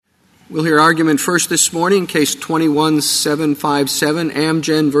We'll hear argument first this morning, Case 21-757,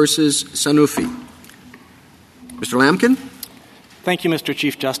 Amgen versus Sanofi. Mr. Lamkin? Thank you, Mr.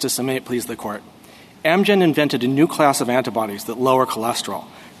 Chief Justice, and may it please the Court. Amgen invented a new class of antibodies that lower cholesterol,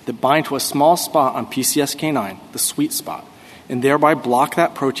 that bind to a small spot on PCSK9, the sweet spot, and thereby block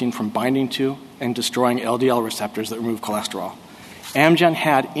that protein from binding to and destroying LDL receptors that remove cholesterol. Amgen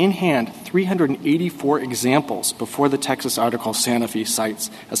had in hand 384 examples before the Texas article Sanofi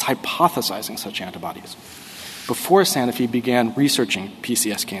cites as hypothesizing such antibodies, before Sanofi began researching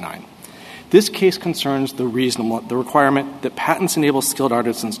PCSK9. This case concerns the requirement that patents enable skilled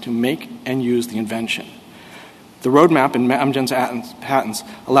artisans to make and use the invention. The roadmap in Amgen's patents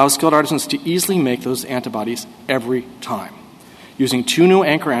allows skilled artisans to easily make those antibodies every time, using 2 new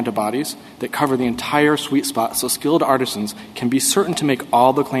anchor antibodies that cover the entire sweet spot so skilled artisans can be certain to make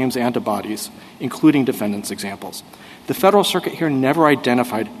all the claims antibodies, including defendants' examples. The Federal Circuit here never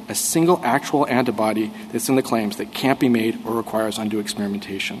identified a single actual antibody that's in the claims that can't be made or requires undue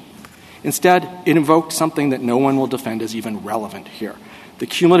experimentation. Instead, it invoked something that no one will defend as even relevant here, the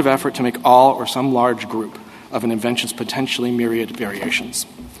cumulative effort to make all or some large group of an invention's potentially myriad variations.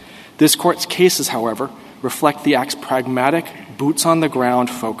 This Court's cases, however, reflect the Act's pragmatic, boots-on-the-ground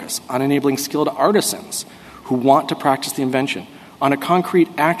focus on enabling skilled artisans who want to practice the invention on a concrete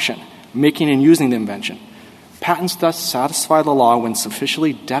action, making and using the invention. Patents thus satisfy the law when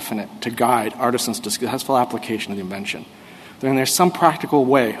sufficiently definite to guide artisans to successful application of the invention. Then there's some practical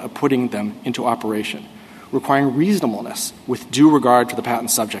way of putting them into operation, requiring reasonableness with due regard to the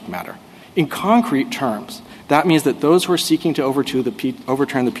patent's subject matter. In concrete terms, that means that those who are seeking to overturn the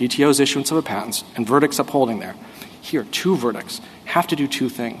PTO's issuance of a patent and verdicts upholding there, here, 2 verdicts, have to do 2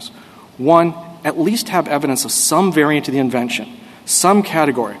 things. 1, at least have evidence of some variant of the invention, some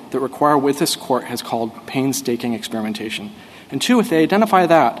category that require what this Court has called painstaking experimentation. And 2, if they identify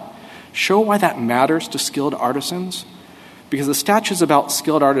that, show why that matters to skilled artisans, because the statute is about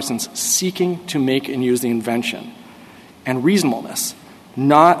skilled artisans seeking to make and use the invention, and reasonableness,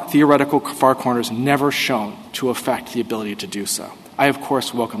 not theoretical far corners never shown to affect the ability to do so. I, of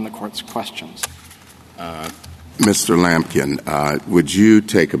course, welcome the Court's questions. Mr. Lampkin, would you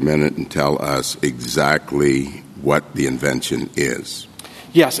take a minute and tell us exactly what the invention is?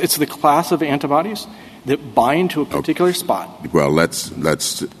 Yes, it's the class of antibodies that bind to a particular spot. Well, let's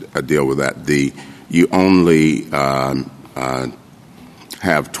deal with that. You only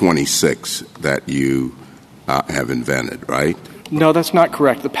have 26 that you have invented, right? No, that's not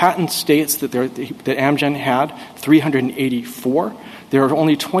correct. The patent states that Amgen had 384. There are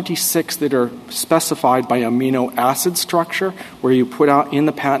only 26 that are specified by amino acid structure, where you put out in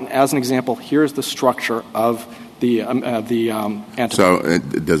the patent, as an example, here's the structure of the antibody. So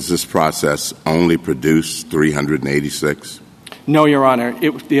does this process only produce 386? No, Your Honor.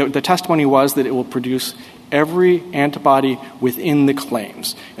 The testimony was that it will produce every antibody within the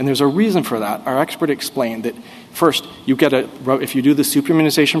claims. And there's a reason for that. Our expert explained that, first, if you do the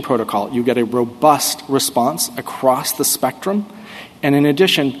superimmunization protocol, you get a robust response across the spectrum. And in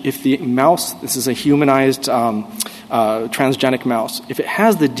addition, if the mouse, this is a humanized transgenic mouse, if it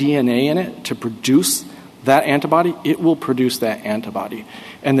has the DNA in it to produce that antibody, it will produce that antibody.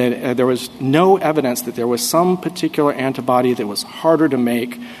 And that there was no evidence that there was some particular antibody that was harder to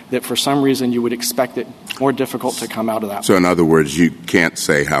make, that for some reason you would expect it more difficult to come out of that. So in other words, you can't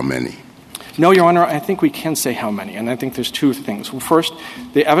say how many? No, Your Honor, I think we can say how many, and I think there's 2 things. Well, first,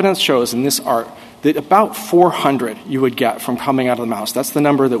 the evidence shows in this art that about 400 you would get from coming out of the mouse. That's the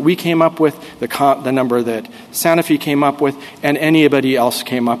number that we came up with, the number that Sanofi came up with, and anybody else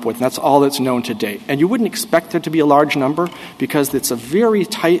came up with. And that's all that's known to date. And you wouldn't expect there to be a large number because it's a very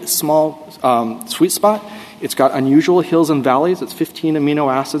tight, small sweet spot. It's got unusual hills and valleys. It's 15 amino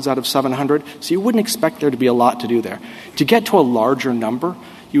acids out of 700. So you wouldn't expect there to be a lot to do there. To get to a larger number,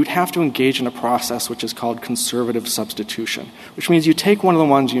 you would have to engage in a process which is called conservative substitution, which means you take one of the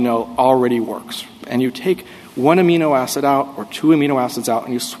ones you know already works, and you take 1 amino acid out or 2 amino acids out,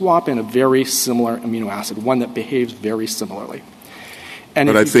 and you swap in a very similar amino acid, one that behaves very similarly. And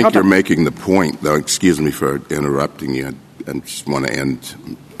but I think you're making the point, though, excuse me for interrupting you, and just want to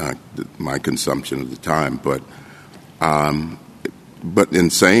end my consumption of the time, but in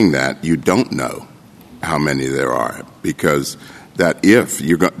saying that, you don't know how many there are, because that if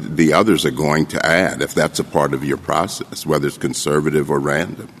the others are going to add, if that's a part of your process, whether it's conservative or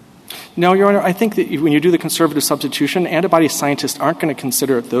random. No, Your Honor, I think that when you do the conservative substitution, antibody scientists aren't going to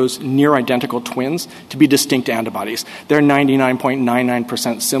consider those near-identical twins to be distinct antibodies. They're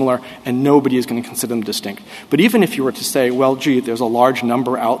 99.99% similar, and nobody is going to consider them distinct. But even if you were to say, well, gee, there's a large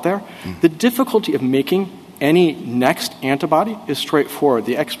number out there, the difficulty of making any next antibody is straightforward.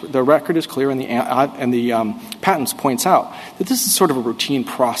 The record is clear, and the patents points out that this is sort of a routine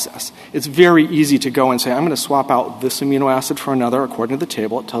process. It's very easy to go and say, I'm going to swap out this amino acid for another according to the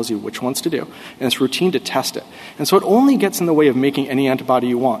table. It tells you which ones to do, and it's routine to test it. And so it only gets in the way of making any antibody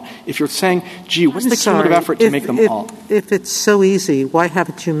you want. If you're saying, gee, what's the cumulative effort to make them all? If it's so easy, why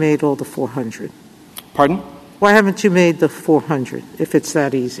haven't you made all the 400? Pardon? Why haven't you made the 400 if it's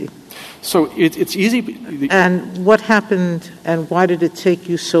that easy? So it's easy. And what happened, and why did it take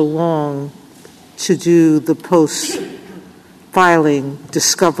you so long to do the post-filing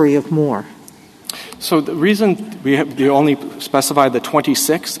discovery of more? So the reason we only specified the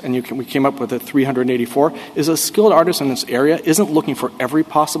 26 and we came up with the 384 is a skilled artist in this area isn't looking for every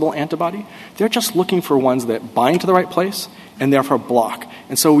possible antibody. They're just looking for ones that bind to the right place and therefore block.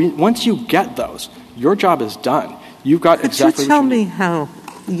 And so once you get those, your job is done. You've got exactly what you need. Could you tell me how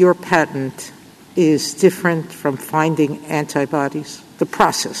your patent is different from finding antibodies? The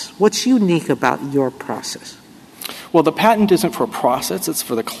process. What's unique about your process? Well, the patent isn't for process; it's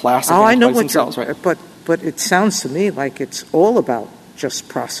for the class of antibodies themselves, right? But it sounds to me like it's all about just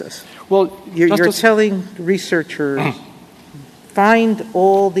process. Well, you're telling researchers find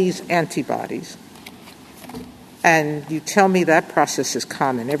all these antibodies, and you tell me that process is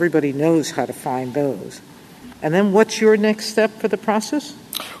common. Everybody knows how to find those. And then what's your next step for the process?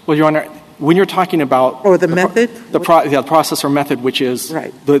 Well, Your Honor, when you're talking about... Or the method? The process or method, which is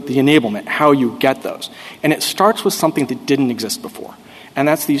right. the enablement, how you get those. And it starts with something that didn't exist before. And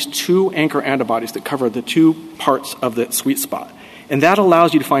that's these two anchor antibodies that cover the two parts of the sweet spot. And that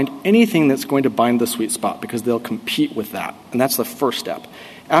allows you to find anything that's going to bind the sweet spot because they'll compete with that. And that's the first step.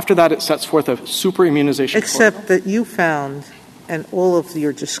 After that, it sets forth a superimmunization Except that you found, and all of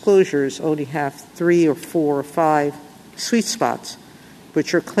your disclosures only have 3 or 4 or 5 sweet spots,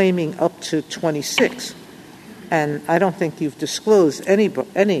 but you're claiming up to 26. And I don't think you've disclosed any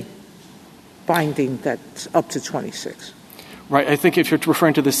binding that's up to 26. Right. I think if you're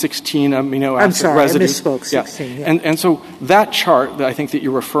referring to the 16 amino acid I'm sorry, residues. I misspoke. 16. Yeah. And so that chart that I think that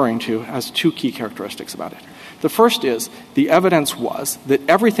you're referring to has 2 key characteristics about it. The first is the evidence was that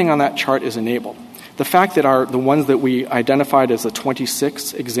everything on that chart is enabled. The fact that the ones that we identified as the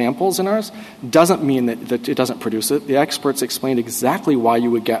 26 examples in ours doesn't mean that it doesn't produce it. The experts explained exactly why you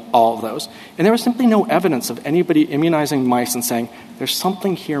would get all of those. And there was simply no evidence of anybody immunizing mice and saying, there's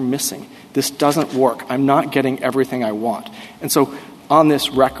something here missing. This doesn't work. I'm not getting everything I want. And so on this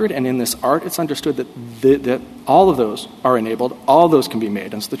record and in this art, it's understood that all of those are enabled, all of those can be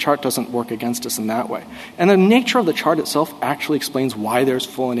made, and so the chart doesn't work against us in that way. And the nature of the chart itself actually explains why there's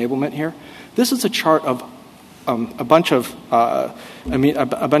full enablement here. This is a chart of a bunch of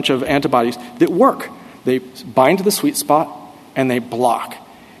antibodies that work. They bind to the sweet spot and they block.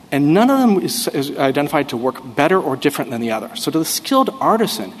 And none of them is identified to work better or different than the other. So to the skilled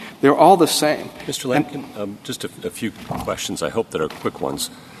artisan, they're all the same. Mr. Lampkin, just a few questions, I hope that are quick ones.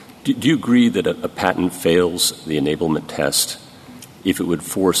 Do you agree that a patent fails the enablement test if it would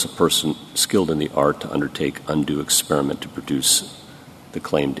force a person skilled in the art to undertake undue experiment to produce the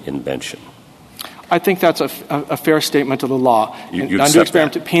claimed invention? I think that's a fair statement of the law. You accept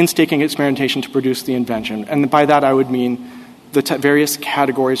that? Painstaking experimentation to produce the invention. And by that I would mean the various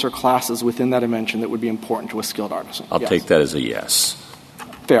categories or classes within that invention that would be important to a skilled artisan. I'll take that as a yes.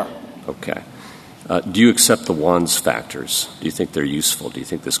 Fair. Okay. Do you accept the Wands factors? Do you think they're useful? Do you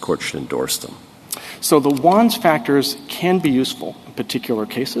think this Court should endorse them? So the Wands factors can be useful in particular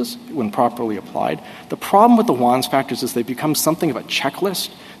cases when properly applied. The problem with the Wands factors is they become something of a checklist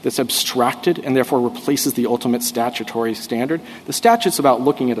that's abstracted and therefore replaces the ultimate statutory standard. The statute's about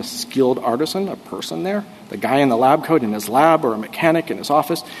looking at a skilled artisan, a person there, the guy in the lab coat in his lab or a mechanic in his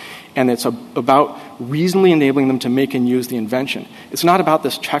office, and it's about reasonably enabling them to make and use the invention. It's not about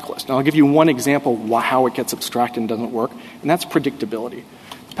this checklist. Now, I'll give you one example of how it gets abstracted and doesn't work, and that's predictability.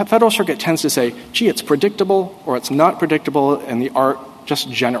 The Federal Circuit tends to say, gee, it's predictable or it's not predictable in the art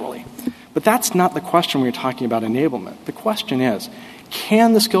just generally. But that's not the question when you're talking about enablement. The question is,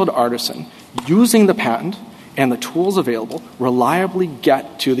 can the skilled artisan, using the patent and the tools available, reliably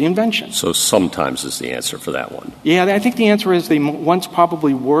get to the invention? So sometimes is the answer for that one. Yeah, I think the answer is they once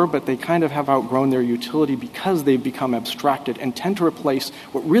probably were, but they kind of have outgrown their utility because they've become abstracted and tend to replace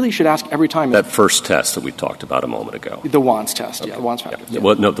what really should ask every time. That first test that we talked about a moment ago. The Wands test, okay. The Wands factors. Yeah.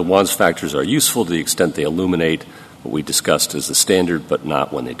 Well, no, the Wands factors are useful to the extent they illuminate what we discussed as the standard, but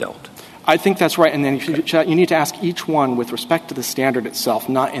not when they don't. I think that's right, and then you need to ask each one with respect to the standard itself,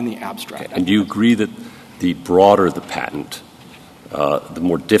 not in the abstract. Okay. And do you agree that the broader the patent, the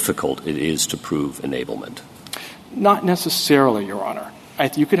more difficult it is to prove enablement? Not necessarily, Your Honor.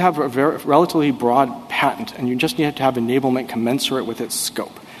 You could have a relatively broad patent, and you just need to have enablement commensurate with its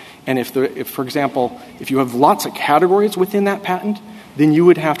scope. And if, for example, if you have lots of categories within that patent, then you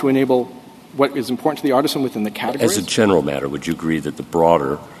would have to enable what is important to the artisan within the categories. As a general matter, would you agree that the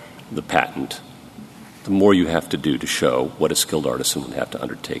broader the patent, the more you have to do to show what a skilled artisan would have to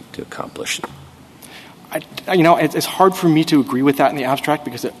undertake to accomplish it? It's hard for me to agree with that in the abstract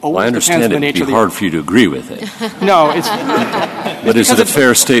because it always depends on the nature of the... I understand it would be hard for you to agree with it. No, it's... But is it a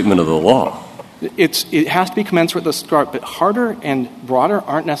fair statement of the law? It has to be commensurate with the start, but harder and broader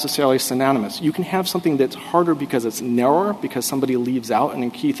aren't necessarily synonymous. You can have something that's harder because it's narrower, because somebody leaves out a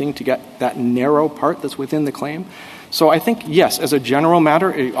key thing to get that narrow part that's within the claim. So I think, yes, as a general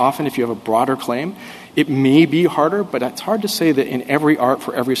matter, often if you have a broader claim, it may be harder, but it's hard to say that in every art,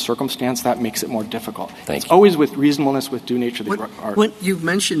 for every circumstance, that makes it more difficult. It's always with reasonableness, with due nature of the art. You've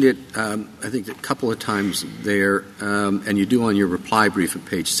mentioned it, I think, a couple of times there, and you do on your reply brief at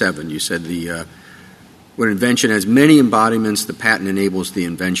page 7. You said when an invention has many embodiments, the patent enables the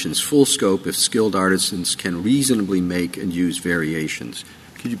invention's full scope if skilled artisans can reasonably make and use variations.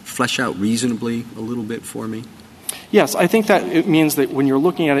 Could you flesh out reasonably a little bit for me? Yes, I think that it means that when you're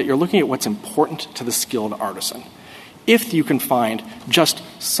looking at it, you're looking at what's important to the skilled artisan. If you can find just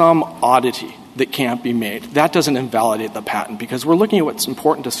some oddity that can't be made, that doesn't invalidate the patent because we're looking at what's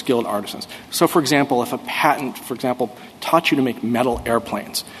important to skilled artisans. So, for example, if a patent, taught you to make metal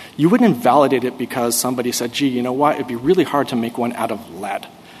airplanes, you wouldn't invalidate it because somebody said, gee, you know what, it'd be really hard to make one out of lead.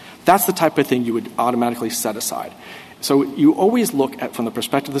 That's the type of thing you would automatically set aside. So you always look at from the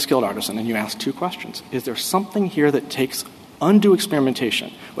perspective of the skilled artisan, and you ask two questions. Is there something here that takes undue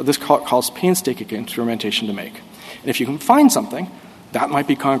experimentation, what this calls painstaking experimentation to make? And if you can find something, that might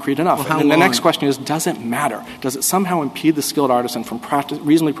be concrete enough. Well, and then the next question is, does it matter? Does it somehow impede the skilled artisan from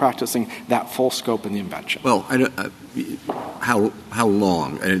reasonably practicing that full scope in the invention? Well, how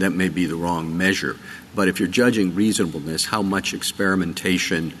long? And that may be the wrong measure. But if you're judging reasonableness, how much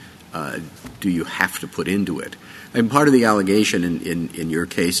experimentation do you have to put into it? And part of the allegation in your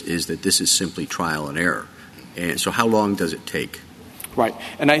case is that this is simply trial and error. And so how long does it take? Right.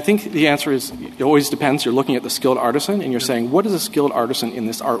 And I think the answer is it always depends. You're looking at the skilled artisan, and you're saying, what is a skilled artisan in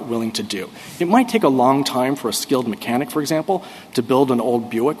this art willing to do? It might take a long time for a skilled mechanic, for example, to build an old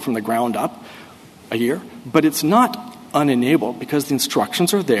Buick from the ground up, a year. But it's not unenabled because the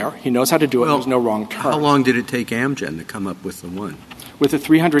instructions are there. He knows how to do it. There's no wrong turn. How long did it take Amgen to come up with the one? With the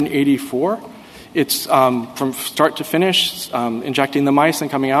 384, it's from start to finish, injecting the mice and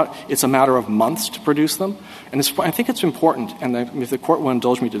coming out. It's a matter of months to produce them. And I think it's important, and if the court will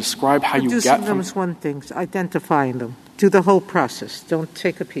indulge me, to describe how you get from... Producing them is one thing, identifying them. Do the whole process. Don't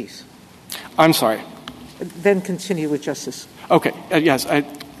take a piece. I'm sorry. Then continue with justice. Okay. Yes. I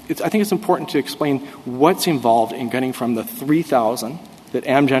think it's important to explain what's involved in getting from the 3,000 that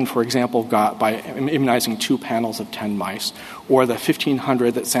Amgen, for example, got by immunizing 2 panels of 10 mice, or the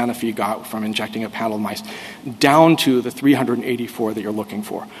 1,500 that Sanofi got from injecting a panel of mice, down to the 384 that you're looking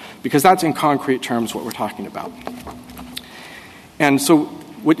for, because that's in concrete terms what we're talking about. And so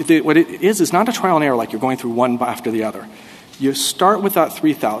what it is not a trial and error like you're going through one after the other. You start with that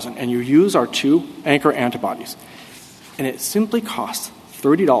 3,000, and you use our 2 anchor antibodies, and it simply costs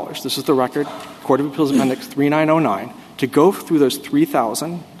 $30. This is the record, Court of Appeals Appendix 3909, to go through those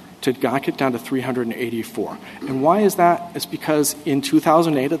 3,000 to knock it down to 384. And why is that? It's because in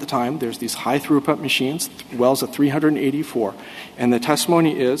 2008 at the time, there's these high-throughput machines, wells of 384, and the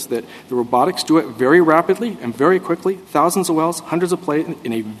testimony is that the robotics do it very rapidly and very quickly, thousands of wells, hundreds of plates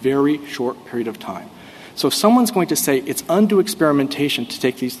in a very short period of time. So if someone's going to say it's undue experimentation to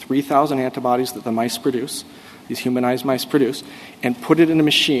take these 3,000 antibodies that the mice produce, these humanized mice produce, and put it in a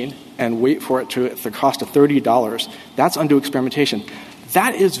machine and wait for it to at the cost of $30, that's undue experimentation.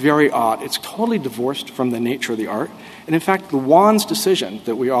 That is very odd. It's totally divorced from the nature of the art. And in fact, the Wands decision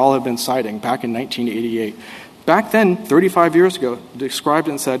that we all have been citing back in 1988, back then, 35 years ago, described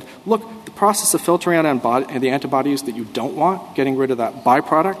and said, look, the process of filtering out the antibodies that you don't want, getting rid of that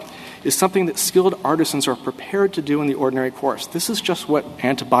byproduct, is something that skilled artisans are prepared to do in the ordinary course. This is just what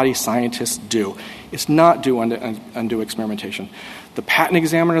antibody scientists do. It's not undue experimentation. The patent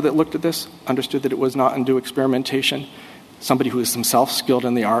examiner that looked at this understood that it was not undue experimentation. Somebody who is himself skilled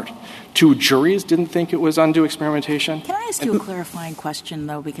in the art. 2 juries didn't think it was undue experimentation. Can I ask you a clarifying question,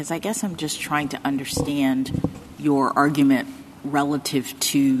 though? Because I guess I'm just trying to understand your argument relative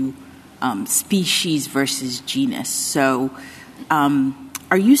to species versus genus. So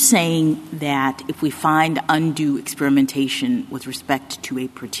are you saying that if we find undue experimentation with respect to a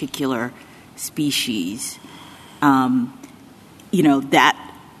particular species, that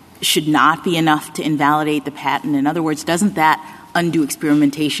should not be enough to invalidate the patent? In other words, doesn't that undue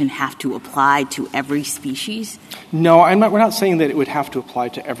experimentation have to apply to every species? No, we're not saying that it would have to apply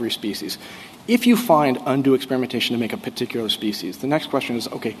to every species. If you find undue experimentation to make a particular species, the next question is,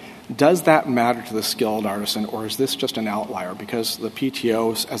 okay, does that matter to the skilled artisan, or is this just an outlier? Because the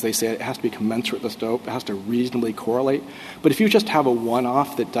PTOs, as they say, it has to be commensurate with the scope, it has to reasonably correlate. But if you just have a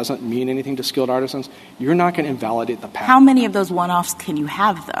one-off that doesn't mean anything to skilled artisans, you're not going to invalidate the patent. How many of those one-offs can you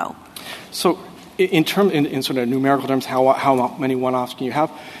have, though? So in sort of numerical terms, how many one-offs can you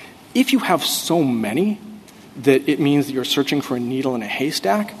have? If you have so many that it means that you're searching for a needle in a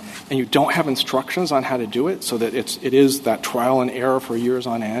haystack, and you don't have instructions on how to do it, so that it is that trial and error for years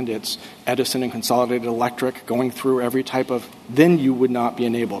on end, it's Edison and Consolidated Electric going through every type of, then you would not be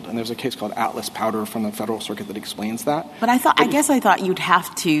enabled. And there's a case called Atlas Powder from the Federal Circuit that explains that. But I guess I thought you'd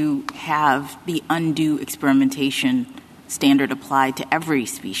have to have the undue experimentation standard applied to every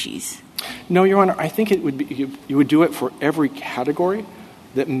species. No, Your Honor, I think it would be, you would do it for every category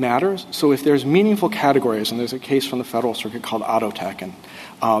that matters. So if there's meaningful categories, and there's a case from the Federal Circuit called Autotech and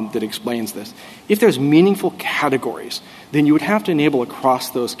that explains this. If there's meaningful categories, then you would have to enable across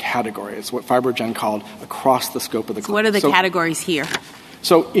those categories, what FibroGen called across the scope of the claim. So what are the categories here?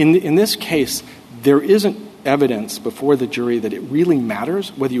 So in this case, there isn't evidence before the jury that it really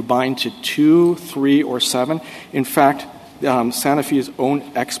matters whether you bind to 2, 3, or 7. In fact, Sanofi's own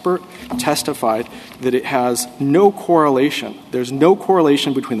expert testified that it has no correlation. There's no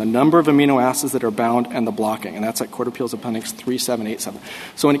correlation between the number of amino acids that are bound and the blocking, and that's at Court of Appeals Appendix 3787.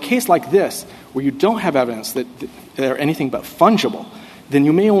 So in a case like this, where you don't have evidence that they're anything but fungible, then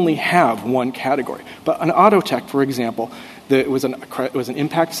you may only have one category. But an Autotech, for example, it was an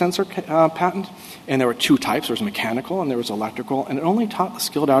impact sensor patent, and there were two types. There was mechanical and there was electrical, and it only taught the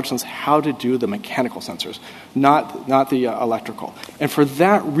skilled artisans how to do the mechanical sensors, not the electrical. And for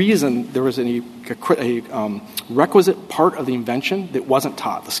that reason, there was a requisite part of the invention that wasn't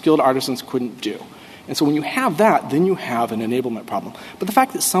taught. The skilled artisans couldn't do. And so when you have that, then you have an enablement problem. But the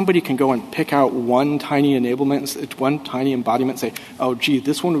fact that somebody can go and pick out one tiny enablement, one tiny embodiment, and say, oh, gee,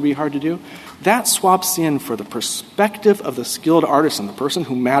 this one would be hard to do, that swaps in for the perspective of the skilled artisan, the person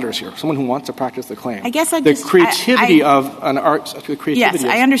who matters here, someone who wants to practice the claim. I guess the creativity of an art. The creativity. Yes,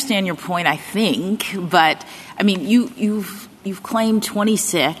 I understand your point, I think. But, I mean, you've claimed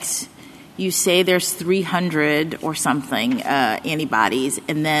 26. You say there's 300 or something antibodies,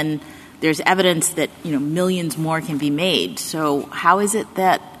 and then there's evidence that, millions more can be made. So how is it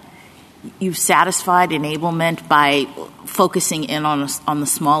that you've satisfied enablement by focusing in on the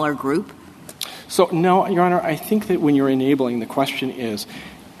smaller group? So, no, Your Honor, I think that when you're enabling, the question is,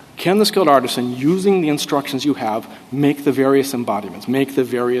 can the skilled artisan, using the instructions you have, make the various embodiments, make the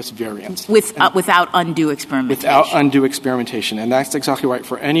various variants? Without undue experimentation. Without undue experimentation. And that's exactly right.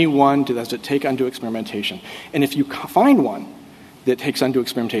 For anyone, does it take undue experimentation? And if you find one that takes undue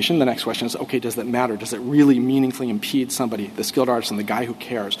experimentation, the next question is, okay, does that matter? Does it really meaningfully impede somebody, the skilled artisan, the guy who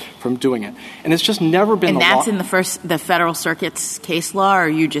cares, from doing it? And it's just never been the law. And that's in the Federal Circuit's case law, or are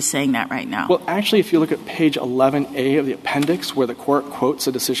you just saying that right now? Well, actually, if you look at page 11A of the appendix, where the court quotes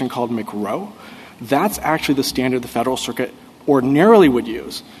a decision called McRow, that's actually the standard the Federal Circuit ordinarily would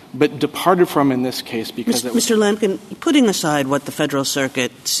use, but departed from in this case because it was... Mr. Lampkin, putting aside what the Federal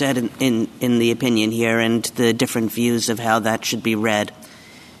Circuit said in the opinion here and the different views of how that should be read,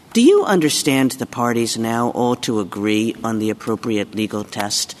 do you understand the parties now all to agree on the appropriate legal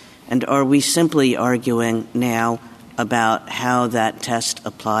test? And are we simply arguing now about how that test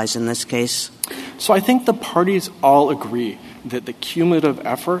applies in this case? So I think the parties all agree that the cumulative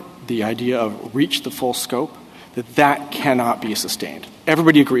effort, the idea of reach the full scope, that cannot be sustained.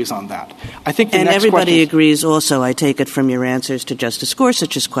 Everybody agrees on that. I think and everybody agrees also, I take it from your answers to Justice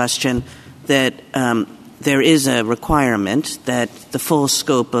Gorsuch's question, that there is a requirement that the full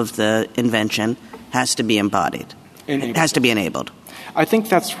scope of the invention has to be embodied. It has to be enabled. I think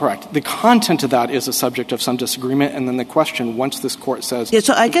that's correct. The content of that is a subject of some disagreement, and then the question, once this court says... Yeah,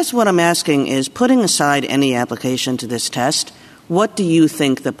 so I guess what I'm asking is, putting aside any application to this test, what do you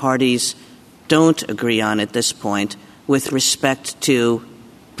think the parties don't agree on at this point with respect to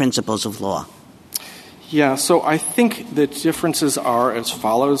principles of law? Yeah, so I think the differences are as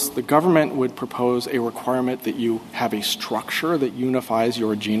follows. The government would propose a requirement that you have a structure that unifies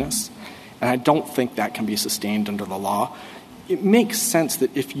your genus, and I don't think that can be sustained under the law. It makes sense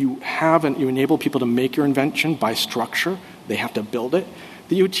that if you enable people to make your invention by structure, they have to build it,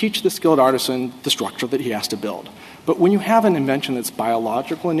 that you would teach the skilled artisan the structure that he has to build. But when you have an invention that's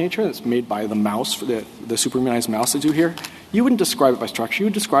biological in nature, that's made by the mouse, the superimmunized mouse that you hear, you wouldn't describe it by structure. You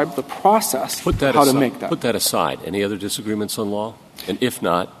would describe the process to make that. Put that aside. Any other disagreements on law? And if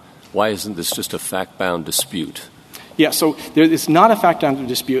not, why isn't this just a fact-bound dispute? Yeah, so it's not a fact under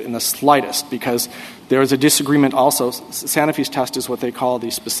dispute in the slightest because there is a disagreement also. Sanofi's test is what they call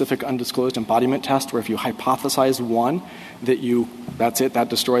the specific undisclosed embodiment test, where if you hypothesize one, that's it, that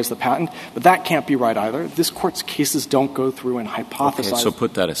destroys the patent. But that can't be right either. This Court's cases don't go through and hypothesize. Okay, so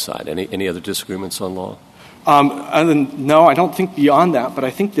put that aside. Any other disagreements on law? No, I don't think beyond that, but I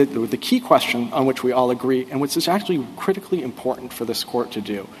think that the key question on which we all agree, and which is actually critically important for this Court to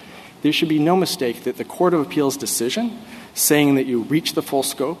do, there should be no mistake that the Court of Appeals decision saying that you reach the full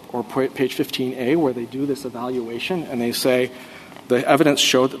scope, or page 15A, where they do this evaluation, and they say the evidence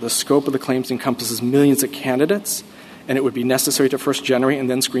showed that the scope of the claims encompasses millions of candidates, and it would be necessary to first generate and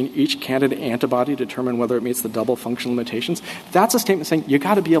then screen each candidate antibody to determine whether it meets the double function limitations. That's a statement saying you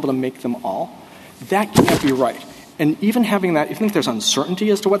got to be able to make them all. That can't be right. And even having that, even if there's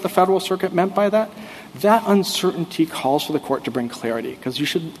uncertainty as to what the Federal Circuit meant by that, that uncertainty calls for the Court to bring clarity, because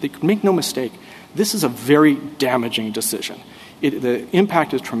make no mistake, this is a very damaging decision. The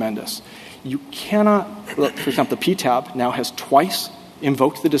impact is tremendous. You cannot, for example, the PTAB now has twice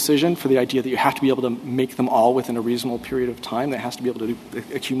invoked the decision for the idea that you have to be able to make them all within a reasonable period of time. That has to be able to do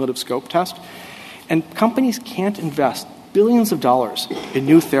a cumulative scope test. And companies can't invest billions of dollars in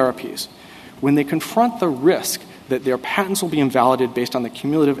new therapies when they confront the risk that their patents will be invalidated based on the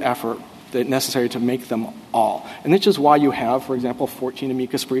cumulative effort that necessary to make them all. And this is why you have, for example, 14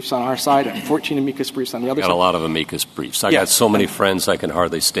 amicus briefs on our side and 14 amicus briefs on the other side. Got a lot of amicus briefs. I got so many friends I can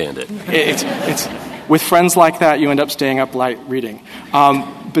hardly stand it. It's with friends like that, you end up staying up late reading.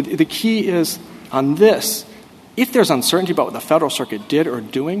 But the key is on this, if there's uncertainty about what the Federal Circuit did or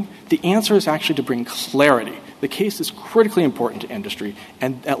doing, the answer is actually to bring clarity. The case is critically important to industry,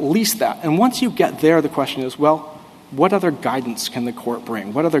 and at least that. And once you get there, the question is, well, what other guidance can the Court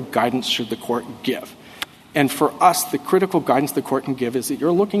bring? What other guidance should the Court give? And for us, the critical guidance the Court can give is that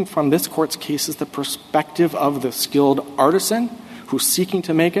you're looking from this Court's cases the perspective of the skilled artisan who's seeking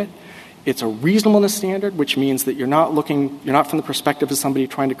to make it. It's a reasonableness standard, which means that you're not from the perspective of somebody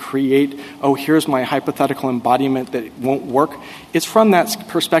trying to create, here's my hypothetical embodiment that won't work. It's from that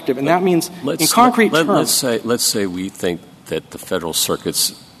perspective, and that means in concrete terms. Let's say we think that the Federal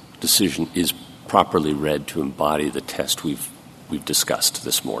Circuit's decision is properly read to embody the test we've discussed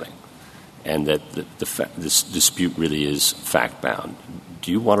this morning, and that this dispute really is fact-bound.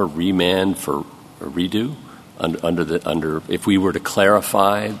 Do you want a remand for a redo? If we were to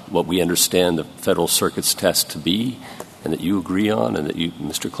clarify what we understand the Federal Circuit's test to be, and that you agree on, and that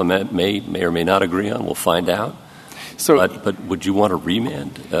Mr. Clement may or may not agree on, we'll find out. But would you want a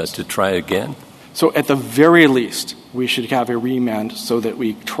remand to try again? So at the very least, we should have a remand so that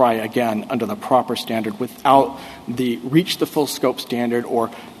we try again under the proper standard without the reach the full scope standard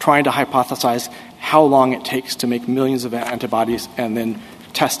or trying to hypothesize how long it takes to make millions of antibodies and then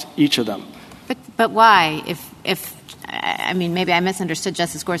test each of them. But why? Maybe I misunderstood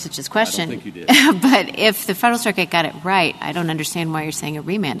Justice Gorsuch's question. I don't think you did. But if the Federal Circuit got it right, I don't understand why you're saying a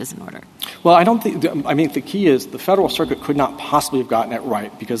remand is in order. Well, I don't think the key is the Federal Circuit could not possibly have gotten it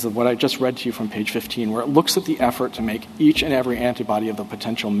right because of what I just read to you from page 15, where it looks at the effort to make each and every antibody of the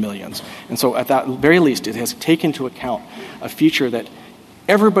potential millions. And so at that very least, it has taken into account a feature that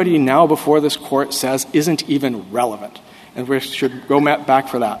everybody now before this Court says isn't even relevant. And we should go back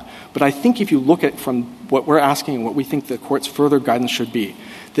for that. But I think if you look at from what we're asking and what we think the Court's further guidance should be,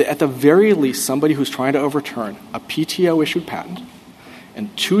 that at the very least somebody who's trying to overturn a PTO-issued patent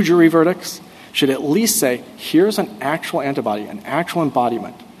and 2 jury verdicts should at least say, here's an actual antibody, an actual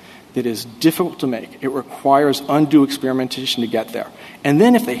embodiment that is difficult to make. It requires undue experimentation to get there. And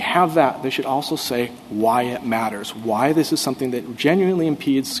then if they have that, they should also say why it matters, why this is something that genuinely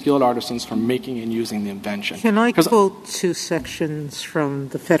impedes skilled artisans from making and using the invention. Can I quote 2 sections from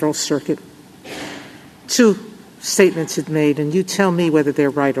the Federal Circuit? 2 statements it made, and you tell me whether they're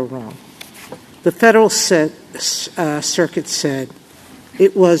right or wrong. The Federal Circuit said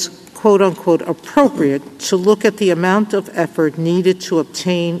it was, quote-unquote, appropriate to look at the amount of effort needed to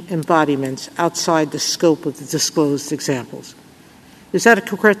obtain embodiments outside the scope of the disclosed examples. Is that a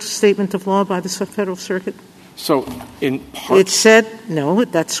correct statement of law by the Federal Circuit? So in part... It said, no,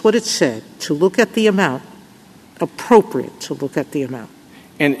 that's what it said, to look at the amount, appropriate to look at the amount.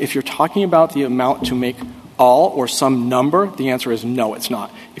 And if you're talking about the amount to make all or some number, the answer is no, it's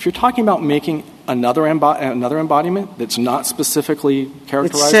not. If you're talking about making another embodiment that's not specifically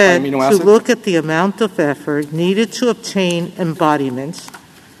characterized by amino acids... to look at the amount of effort needed to obtain embodiments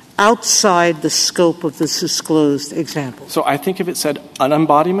outside the scope of the disclosed example. So I think if it said an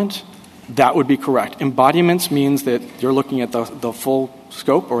embodiment, that would be correct. Embodiments means that you're looking at the full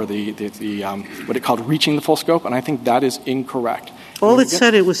scope or the what it called reaching the full scope, and I think that is incorrect. All it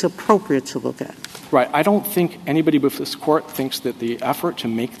said it was appropriate to look at. Right. I don't think anybody before this Court thinks that the effort to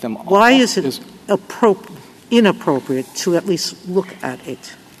make them all Why is it inappropriate to at least look at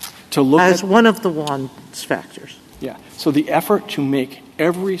it as one of the wants factors? Yeah. So the effort to make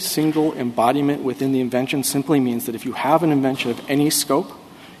every single embodiment within the invention simply means that if you have an invention of any scope,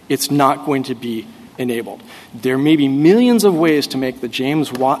 it's not going to be enabled. There may be millions of ways to make the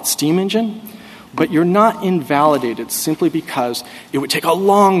James Watt steam engine, but you're not invalidated simply because it would take a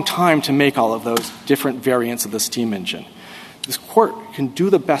long time to make all of those different variants of the steam engine. This Court can do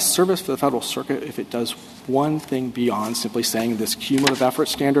the best service for the Federal Circuit if it does one thing beyond simply saying this cumulative effort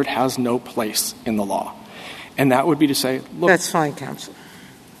standard has no place in the law. And that would be to say, look... That's fine, counsel.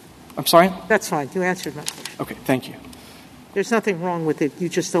 I'm sorry? That's fine. You answered my question. Okay, thank you. There's nothing wrong with it. You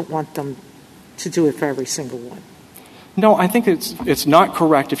just don't want them to do it for every single one. No, I think it's not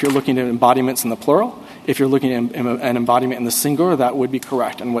correct if you're looking at embodiments in the plural. If you're looking at an embodiment in the singular, that would be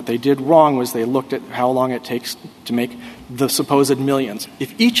correct. And what they did wrong was they looked at how long it takes to make the supposed millions.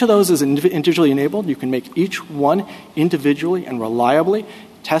 If each of those is individually enabled, you can make each one individually and reliably,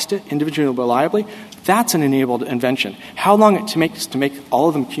 test it individually and reliably. That's an enabled invention. How long it takes to make all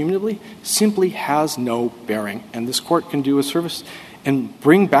of them cumulatively simply has no bearing. And this Court can do a service and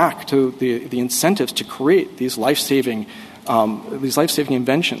bring back to the incentives to create these life-saving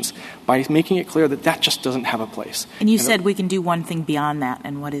inventions by making it clear that that just doesn't have a place. And you said we can do one thing beyond that,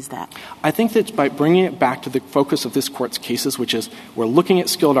 and what is that? I think that by bringing it back to the focus of this Court's cases, which is we're looking at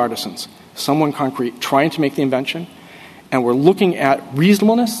skilled artisans, someone concrete trying to make the invention, and we're looking at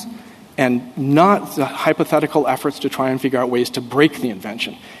reasonableness and not the hypothetical efforts to try and figure out ways to break the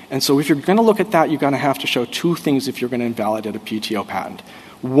invention. And so if you're going to look at that, you're going to have to show two things if you're going to invalidate a PTO patent.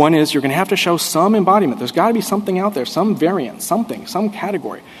 One is you're going to have to show some embodiment. There's got to be something out there, some variant, something, some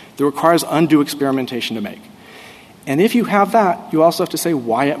category that requires undue experimentation to make. And if you have that, you also have to say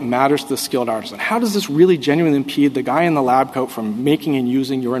why it matters to the skilled artisan. How does this really genuinely impede the guy in the lab coat from making and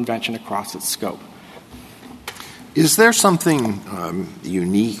using your invention across its scope? Is there something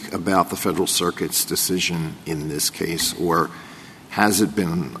unique about the Federal Circuit's decision in this case, or has it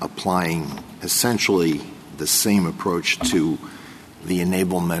been applying essentially the same approach to the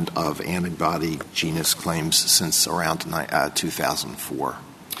enablement of antibody genus claims since around 2004?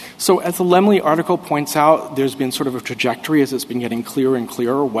 So as the Lemley article points out, there's been sort of a trajectory as it's been getting clearer and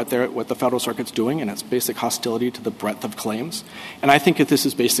clearer what the Federal Circuit's doing and its basic hostility to the breadth of claims. And I think that this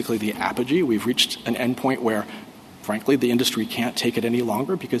is basically the apogee. We've reached an endpoint where, frankly, the industry can't take it any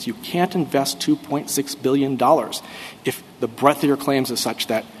longer because you can't invest $2.6 billion if the breadth of your claims is such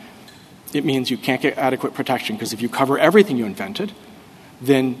that it means you can't get adequate protection, because if you cover everything you invented,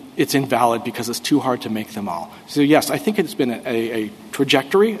 then it's invalid because it's too hard to make them all. So, yes, I think it's been a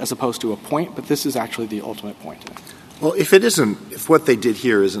trajectory as opposed to a point, but this is actually the ultimate point. Well, if what they did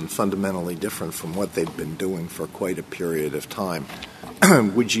here isn't fundamentally different from what they've been doing for quite a period of time,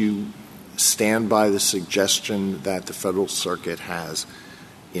 would you stand by the suggestion that the Federal Circuit has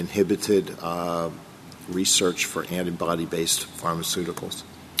inhibited research for antibody-based pharmaceuticals?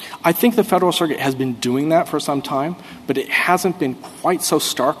 I think the Federal Circuit has been doing that for some time, but it hasn't been quite so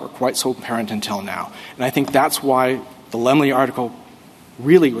stark or quite so apparent until now. And I think that's why the Lemley article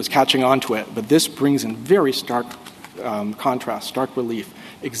really was catching on to it, but this brings in very stark contrast, stark relief,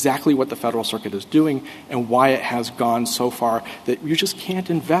 exactly what the Federal Circuit is doing and why it has gone so far that you just can't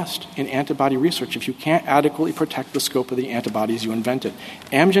invest in antibody research if you can't adequately protect the scope of the antibodies you invented.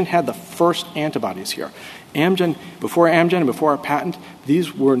 Amgen had the first antibodies here. Before Amgen and before our patent,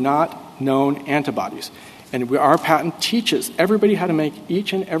 these were not known antibodies. And our patent teaches everybody how to make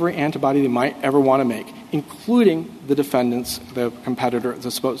each and every antibody they might ever want to make, including the defendants, the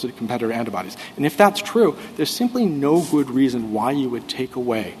supposed competitor antibodies. And if that's true, there's simply no good reason why you would take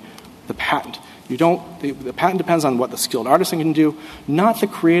away the patent. The patent depends on what the skilled artisan can do, not the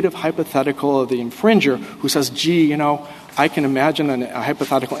creative hypothetical of the infringer who says, gee, I can imagine a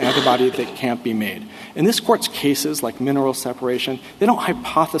hypothetical antibody that can't be made. In this Court's cases, like mineral separation, they don't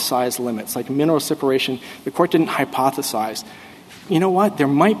hypothesize limits. Like mineral separation, the Court didn't hypothesize. You know what? There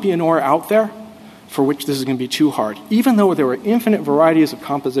might be an ore out there for which this is going to be too hard, even though there were infinite varieties of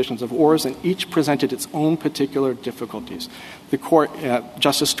compositions of ores and each presented its own particular difficulties. The Court,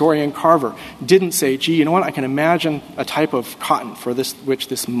 Justice Story and Carver, didn't say, gee, you know what, I can imagine a type of cotton for which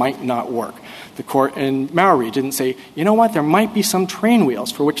this might not work. The Court in Mowry didn't say, you know what, there might be some train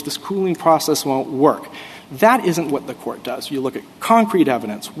wheels for which this cooling process won't work. That isn't what the Court does. You look at concrete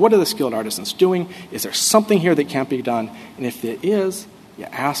evidence. What are the skilled artisans doing? Is there something here that can't be done? And if there is, you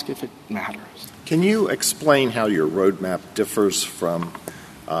ask if it matters. Can you explain how your roadmap differs from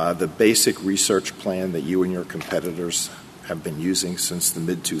the basic research plan that you and your competitors have been using since the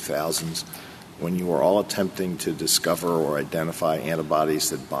mid-2000s when you were all attempting to discover or identify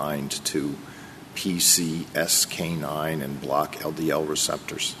antibodies that bind to PCSK9 and block LDL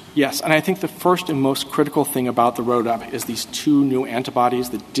receptors? Yes, and I think the first and most critical thing about the roadmap is these two new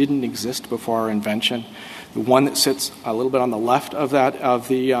antibodies that didn't exist before our invention. The one that sits a little bit on the left of that, of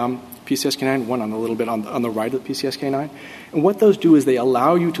the PCSK9, one on a little bit on the right of the PCSK9. And what those do is they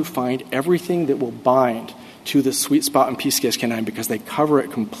allow you to find everything that will bind to the sweet spot in PCSK9 because they cover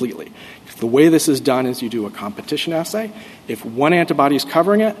it completely. The way this is done is you do a competition assay. If one antibody is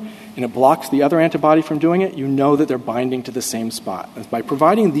covering it and it blocks the other antibody from doing it, you know that they're binding to the same spot. And by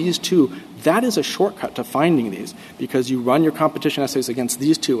providing these two, that is a shortcut to finding these because you run your competition assays against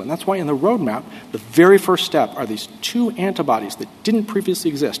these two. And that's why in the roadmap, the very first step are these two antibodies that didn't previously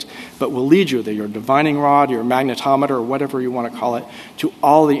exist but will lead you, your divining rod, your magnetometer, or whatever you want to call it, to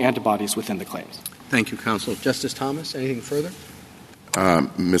all the antibodies within the claims. Thank you, Counsel. Justice Thomas, anything further?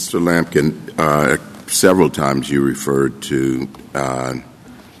 Mr. Lampkin, several times you referred to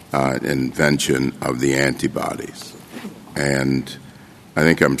invention of the antibodies. And I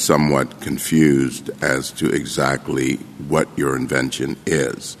think I'm somewhat confused as to exactly what your invention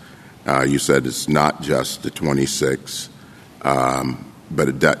is. You said it's not just the 26, but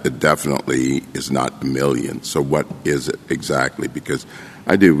it definitely is not a million. So what is it exactly? Because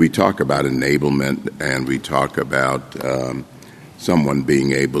we talk about enablement and we talk about someone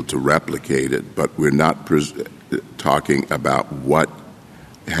being able to replicate it, but we're not talking about what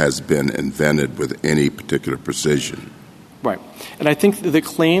has been invented with any particular precision. Right. And I think the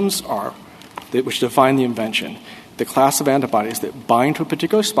claims are, which define the invention, the class of antibodies that bind to a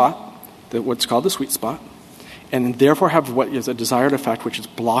particular spot, what's called the sweet spot, and therefore have what is a desired effect, which is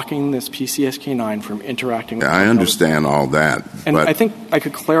blocking this PCSK9 from interacting with I understand all that. And I think I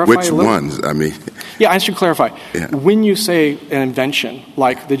could clarify which a little. ones? I mean, yeah, I should clarify. Yeah. When you say an invention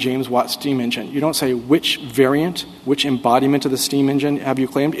like the James Watt steam engine, you don't say which variant, which embodiment of the steam engine have you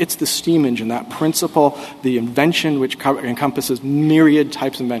claimed. It's the steam engine, that principle, the invention which encompasses myriad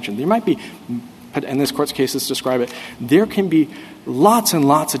types of invention. There might be, and this Court's cases describe it, there can be lots and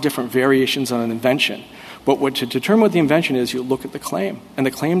lots of different variations on an invention. But to determine what the invention is, you look at the claim. And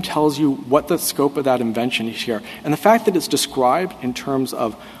the claim tells you what the scope of that invention is here. And the fact that it's described in terms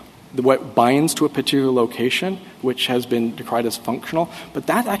of what binds to a particular location, which has been decried as functional, but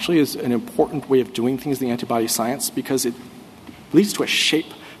that actually is an important way of doing things in the antibody science because it leads to a shape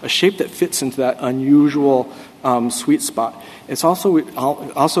that fits into that unusual sweet spot. It's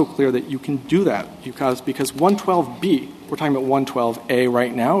also clear that you can do that because 112B, we're talking about 112A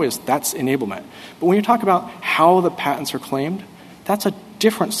right now, that's enablement. But when you talk about how the patents are claimed, that's a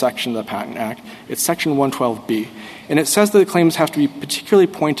different section of the Patent Act. It's Section 112B. And it says that the claims have to be particularly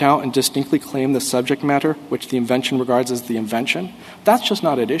point out and distinctly claim the subject matter, which the invention regards as the invention. That's just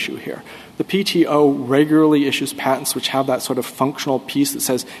not at issue here. The PTO regularly issues patents which have that sort of functional piece that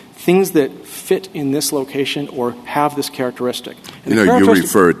says things that fit in this location or have this characteristic. And you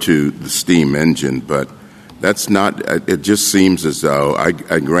refer to the steam engine, but that's not – it just seems as though – I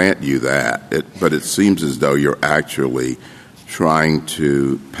grant you that, but it seems as though you're actually trying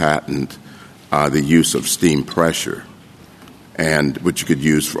to patent the use of steam pressure, and which you could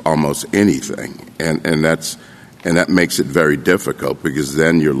use for almost anything. And that makes it very difficult because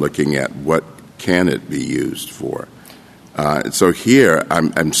then you're looking at what can it be used for. So here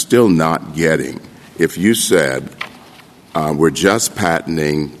I'm still not getting – if you said we're just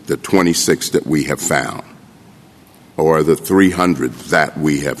patenting the 26 that we have found or the 300 that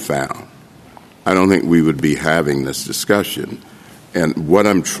we have found, I don't think we would be having this discussion. And what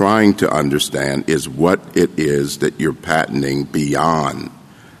I'm trying to understand is what it is that you're patenting beyond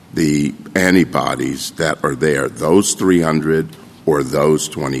the antibodies that are there, those 300 or those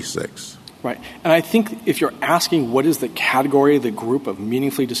 26. Right. And I think if you're asking what is the category, the group of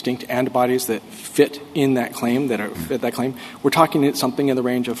meaningfully distinct antibodies that fit in that claim, we're talking something in the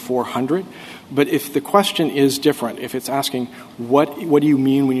range of 400. But if the question is different, if it's asking what do you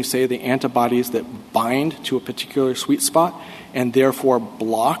mean when you say the antibodies that bind to a particular sweet spot and therefore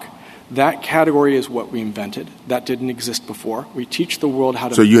block, that category is what we invented. That didn't exist before. We teach the world how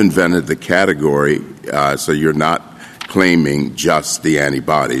to... So you invented the category, so you're not claiming just the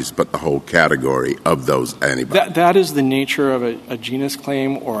antibodies, but the whole category of those antibodies. That is the nature of a genus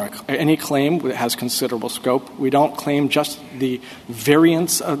claim or any claim that has considerable scope. We don't claim just the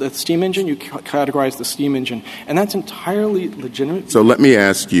variants of the steam engine. You categorize the steam engine, and that's entirely legitimate. So let me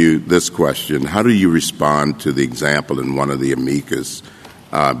ask you this question. How do you respond to the example in one of the amicus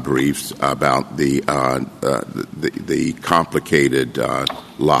briefs about the complicated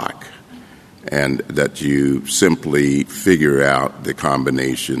lock, and that you simply figure out the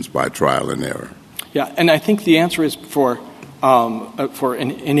combinations by trial and error? Yeah, and I think the answer is for an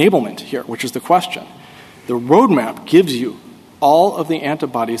enablement here, which is the question. The roadmap gives you all of the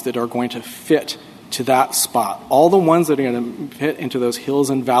antibodies that are going to fit to that spot, all the ones that are going to fit into those hills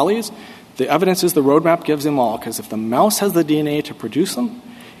and valleys. The evidence is the roadmap gives them all, because if the mouse has the DNA to produce them,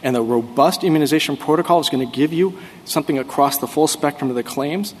 and the robust immunization protocol is going to give you something across the full spectrum of the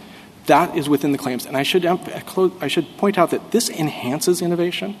claims, that is within the claims. And I should point out that this enhances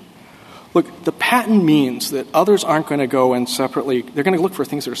innovation. Look, the patent means that others aren't going to go and separately, they're going to look for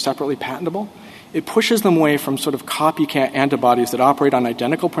things that are separately patentable. It pushes them away from sort of copycat antibodies that operate on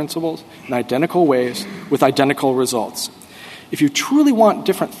identical principles in identical ways with identical results. If you truly want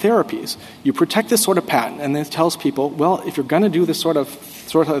different therapies, you protect this sort of patent, and then it tells people, well, if you're going to do this sort of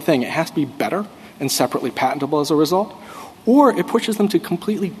thing, it has to be better and separately patentable as a result. Or it pushes them to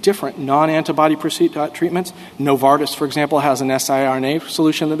completely different non-antibody treatments. Novartis, for example, has an siRNA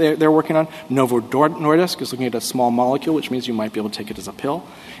solution that they're working on. Novo Nordisk is looking at a small molecule, which means you might be able to take it as a pill.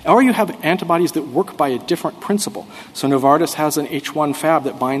 Or you have antibodies that work by a different principle. So Novartis has an H1 Fab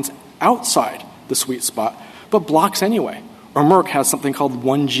that binds outside the sweet spot, but blocks anyway. Or Merck has something called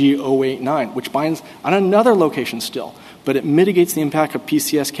 1G089, which binds on another location still, but it mitigates the impact of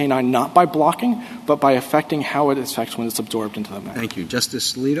PCSK9 not by blocking, but by affecting how it affects when it's absorbed into the mouth. Thank you.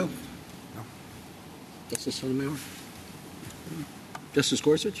 Justice Alito? No. Justice Sotomayor? Justice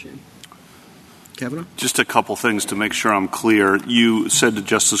Gorsuch? Kavanaugh? Just a couple things to make sure I'm clear. You said to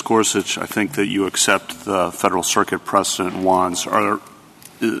Justice Gorsuch, I think, that you accept the Federal Circuit precedent wands. Are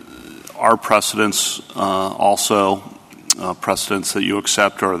precedents also precedents that you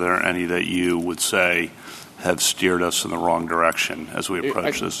accept, or are there any that you would say have steered us in the wrong direction as we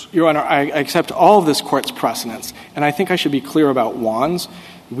approach this? Your Honor, I accept all of this Court's precedents, and I think I should be clear about wands.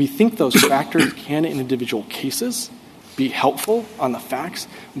 We think those factors can, in individual cases, be helpful on the facts,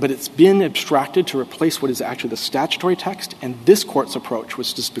 but it's been abstracted to replace what is actually the statutory text, and this Court's approach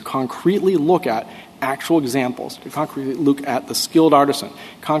was just to concretely look at actual examples, to concretely look at the skilled artisan,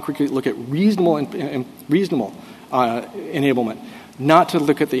 concretely look at reasonable enablement, not to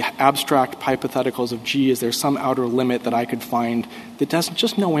look at the abstract hypotheticals of, gee, is there some outer limit that I could find that has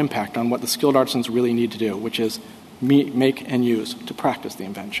just no impact on what the skilled artisans really need to do, which is make and use to practice the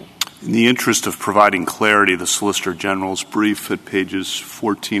invention. In the interest of providing clarity, the Solicitor General's brief at pages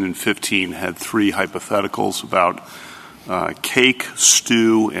 14 and 15 had three hypotheticals about cake,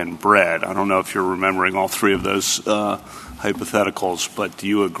 stew, and bread. I don't know if you're remembering all three of those hypotheticals, but do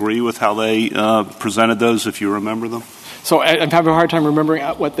you agree with how they presented those, if you remember them? So I'm having a hard time remembering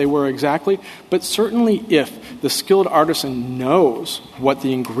what they were exactly, but certainly if the skilled artisan knows what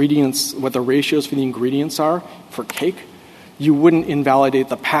the ingredients, what the ratios for the ingredients are for cake, you wouldn't invalidate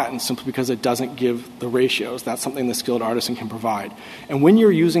the patent simply because it doesn't give the ratios. That's something the skilled artisan can provide. And when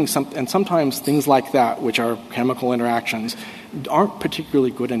you're using and sometimes things like that, which are chemical interactions, aren't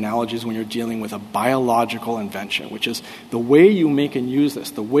particularly good analogies when you're dealing with a biological invention, which is the way you make and use this,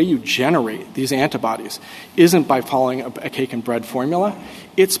 the way you generate these antibodies isn't by following a cake and bread formula.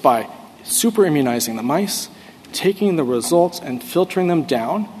 It's by super immunizing the mice, taking the results and filtering them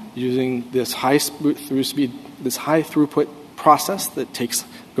down using this high throughput process that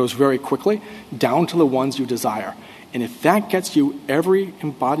goes very quickly down to the ones you desire. And if that gets you every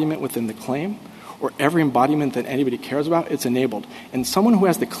embodiment within the claim or every embodiment that anybody cares about, it's enabled. And someone who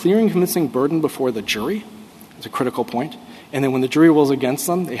has the clear and convincing burden before the jury is a critical point. And then when the jury rules against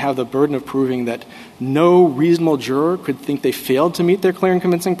them, they have the burden of proving that no reasonable juror could think they failed to meet their clear and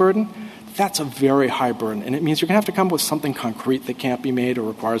convincing burden. That's a very high burden. And it means you're going to have to come up with something concrete that can't be made or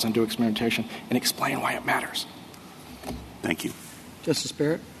requires undue experimentation and explain why it matters. Thank you. Justice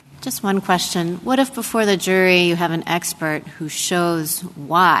Barrett? Just one question. What if before the jury you have an expert who shows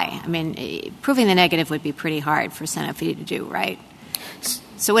why? I mean, proving the negative would be pretty hard for Sanofi to do, right?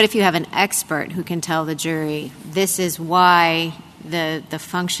 So what if you have an expert who can tell the jury this is why the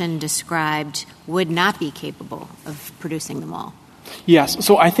function described would not be capable of producing them all? Yes.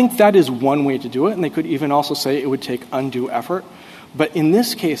 So I think that is one way to do it, and they could even also say it would take undue effort. But in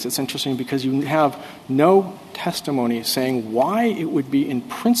this case, it's interesting because you have no testimony saying why it would be in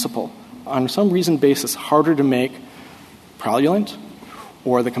principle, on some reason basis, harder to make Praluent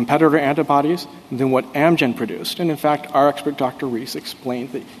or the competitor antibodies than what Amgen produced. And in fact, our expert, Dr. Reese,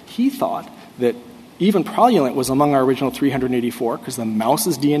 explained that he thought that even Praluent was among our original 384 because the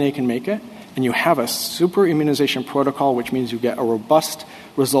mouse's DNA can make it, and you have a super immunization protocol, which means you get a robust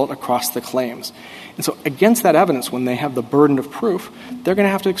result across the claims. And so against that evidence, when they have the burden of proof, they're going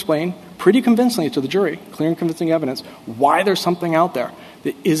to have to explain pretty convincingly to the jury, clear and convincing evidence, why there's something out there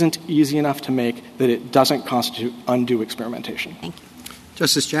that isn't easy enough to make that it doesn't constitute undue experimentation. Thank you.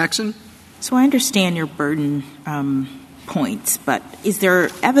 Justice Jackson? So I understand your burden points, but is there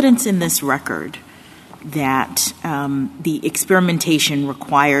evidence in this record that the experimentation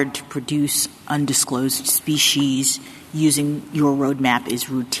required to produce undisclosed species using your roadmap is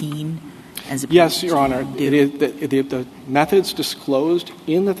routine? Yes, Your Honor. It is the methods disclosed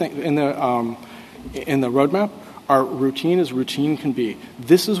in the roadmap are routine as routine can be.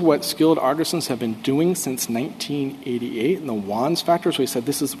 This is what skilled artisans have been doing since 1988 in the Wands factors. We said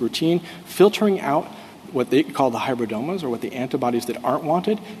this is routine, filtering out what they call the hybridomas, or what the antibodies that aren't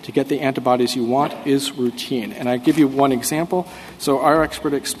wanted, to get the antibodies you want is routine. And I give you one example. So our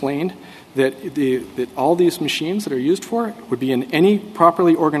expert explained that all these machines that are used for it would be in any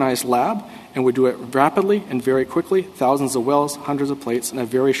properly organized lab and would do it rapidly and very quickly, thousands of wells, hundreds of plates in a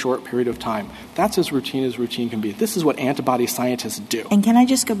very short period of time. That's as routine can be. This is what antibody scientists do. And can I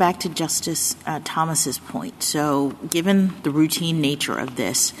just go back to Justice Thomas's point? So given the routine nature of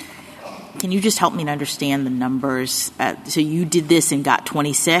this, can you just help me to understand the numbers? So you did this and got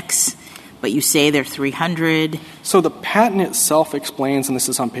 26, but you say they're 300. So the patent itself explains, and this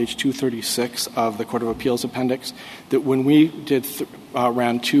is on page 236 of the Court of Appeals appendix, that when we did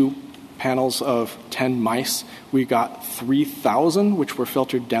ran 2 panels of 10 mice, we got 3,000, which were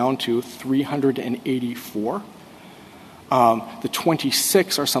filtered down to 384. The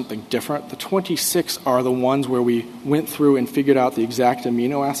 26 are something different. The 26 are the ones where we went through and figured out the exact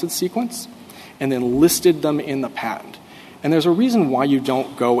amino acid sequence and then listed them in the patent. And there's a reason why you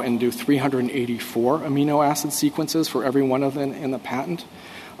don't go and do 384 amino acid sequences for every one of them in the patent.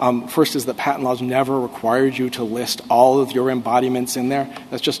 First is that patent laws never required you to list all of your embodiments in there.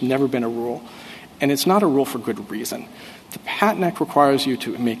 That's just never been a rule. And it's not a rule for good reason. The Patent Act requires you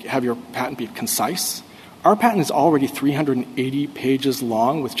to have your patent be concise. Our patent is already 380 pages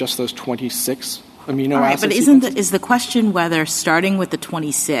long with just those 26 amino acid sequences. But is the question whether starting with the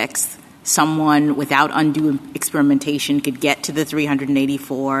 26th, someone without undue experimentation could get to the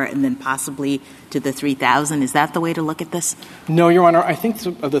 384 and then possibly to the 3,000? Is that the way to look at this? No, Your Honor. I think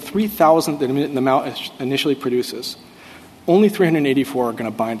of the 3,000 that the mouse initially produces, only 384 are going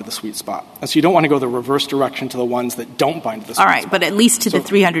to bind to the sweet spot. And so you don't want to go the reverse direction to the ones that don't bind to the sweet spot. All right, but at least to the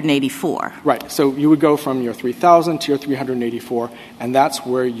 384. Right. So you would go from your 3,000 to your 384, and that's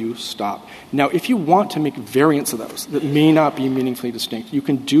where you stop. Now, if you want to make variants of those that may not be meaningfully distinct, you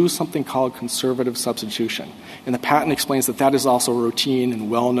can do something called conservative substitution. And the patent explains that that is also a routine and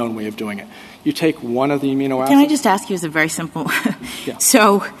well-known way of doing it. You take one of the amino acids. Can I just ask you as a very simple Yeah.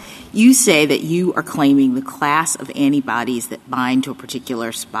 So you say that you are claiming the class of antibodies that bind to a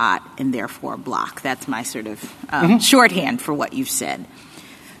particular spot and therefore block. That's my sort of shorthand for what you've said.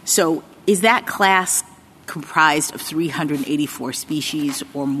 So is that class comprised of 384 species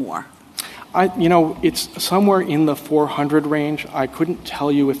or more? It's somewhere in the 400 range. I couldn't tell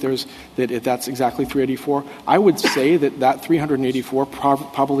you if that's exactly 384. I would say that 384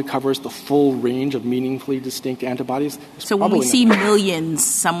 probably covers the full range of meaningfully distinct antibodies. So when we see millions,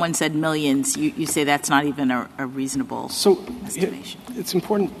 someone said millions, you say that's not even a reasonable estimation. It's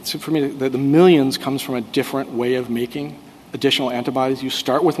important for me that the millions comes from a different way of making additional antibodies. You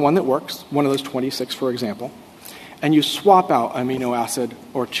start with one that works, one of those 26, for example, and you swap out amino acid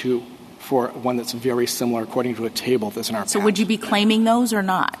or 2 for one that's very similar according to a table that's in our patent. So would you be claiming those or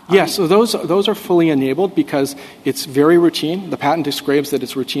not? Yes, so those are fully enabled because it's very routine. The patent describes that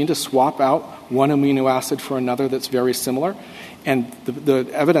it's routine to swap out one amino acid for another that's very similar. And the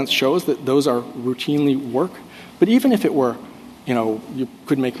evidence shows that those are routinely work. But even if it were, you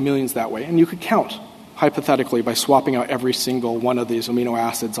could make millions that way. And you could count, hypothetically, by swapping out every single one of these amino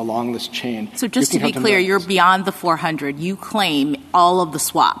acids along this chain. So just to be clear, you're beyond the 400. You claim all of the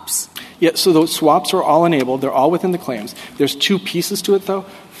swaps. Yeah, so those swaps are all enabled. They're all within the claims. There's 2 pieces to it, though.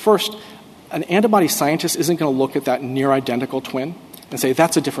 First, an antibody scientist isn't going to look at that near-identical twin and say,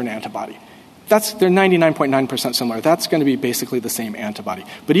 that's a different antibody. They're 99.9% similar. That's going to be basically the same antibody.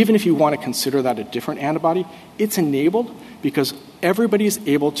 But even if you want to consider that a different antibody, it's enabled because everybody's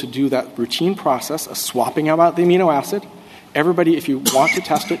able to do that routine process of swapping out the amino acid. Everybody, if you want to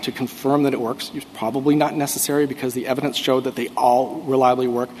test it to confirm that it works, it's probably not necessary because the evidence showed that they all reliably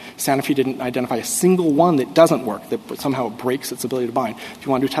work. Sanofi didn't identify a single one that doesn't work, that somehow breaks its ability to bind. If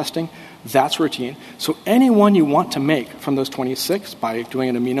you want to do testing, that's routine. So any one you want to make from those 26 by doing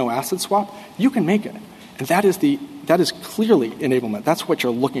an amino acid swap, you can make it. And that is clearly enablement. That's what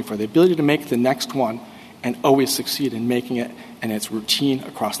you're looking for, the ability to make the next one and always succeed in making it, and it's routine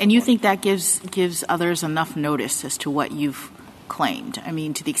across the board. And you think that gives others enough notice as to what you've claimed? I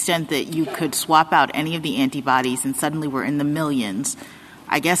mean, to the extent that you could swap out any of the antibodies and suddenly we're in the millions.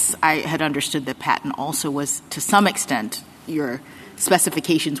 I guess I had understood that patent also was, to some extent, you're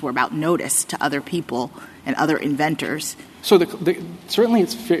specifications were about notice to other people and other inventors. So certainly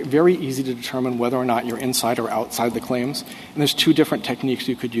it's very easy to determine whether or not you're inside or outside the claims. And there's two different techniques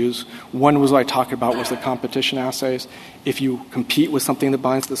you could use. One was what I talked about was the competition assays. If you compete with something that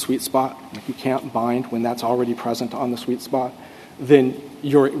binds the sweet spot, like you can't bind when that's already present on the sweet spot, then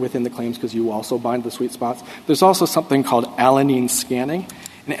you're within the claims because you also bind the sweet spots. There's also something called alanine scanning.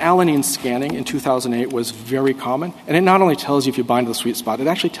 And alanine scanning in 2008 was very common. And it not only tells you if you bind to the sweet spot, it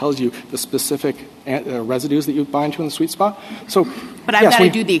actually tells you the specific residues that you bind to in the sweet spot. But I've got to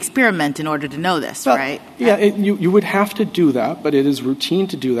do the experiment in order to know this, right? Yeah, you would have to do that, but it is routine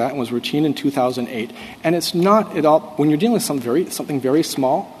to do that and was routine in 2008. And it's not at all, when you're dealing with something very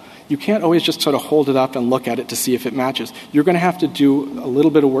small, you can't always just sort of hold it up and look at it to see if it matches. You're going to have to do a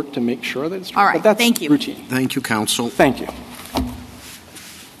little bit of work to make sure that it's true. All right, but that's thank you. Routine. Thank you, counsel. Thank you.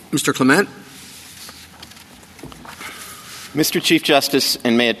 Mr. Clement? Mr. Chief Justice,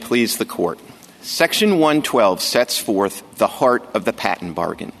 and may it please the Court, Section 112 sets forth the heart of the patent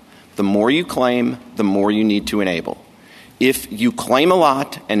bargain. The more you claim, the more you need to enable. If you claim a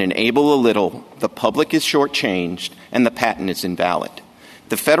lot and enable a little, the public is shortchanged and the patent is invalid.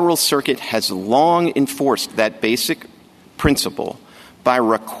 The Federal Circuit has long enforced that basic principle by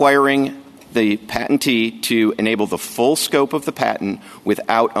requiring the patentee to enable the full scope of the patent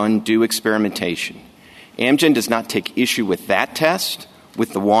without undue experimentation. Amgen does not take issue with that test,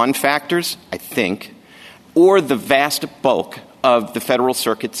 with the Wan factors, I think, or the vast bulk of the Federal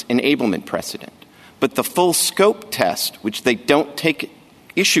Circuit's enablement precedent. But the full scope test, which they don't take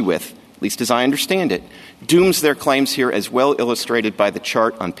issue with, at least as I understand it, dooms their claims here, as well illustrated by the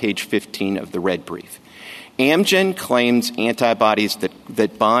chart on page 15 of the red brief. Amgen claims antibodies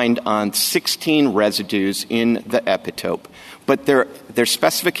that bind on 16 residues in the epitope, but their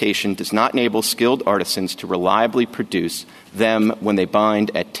specification does not enable skilled artisans to reliably produce them when they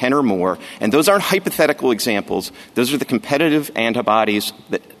bind at 10 or more. And those aren't hypothetical examples. Those are the competitive antibodies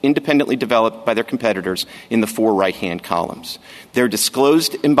that independently developed by their competitors in the 4 right-hand columns. Their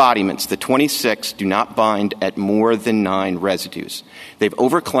disclosed embodiments, the 26, do not bind at more than 9 residues. They've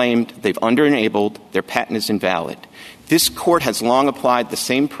overclaimed, they've under-enabled, their patent is invalid. This Court has long applied the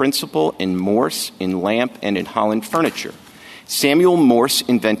same principle in Morse, in Lamp, and in Holland Furniture. Samuel Morse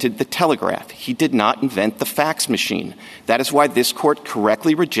invented the telegraph. He did not invent the fax machine. That is why this Court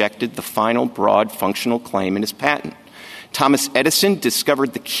correctly rejected the final broad functional claim in his patent. Thomas Edison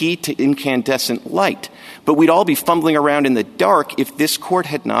discovered the key to incandescent light, but we'd all be fumbling around in the dark if this Court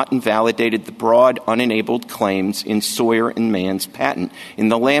had not invalidated the broad, unenabled claims in Sawyer and Mann's patent in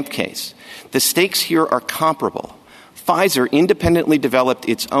the Lamp case. The stakes here are comparable. Pfizer independently developed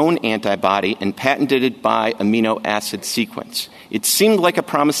its own antibody and patented it by amino acid sequence. It seemed like a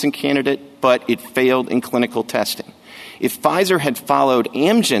promising candidate, but it failed in clinical testing. If Pfizer had followed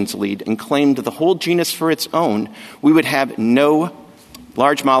Amgen's lead and claimed the whole genus for its own, we would have no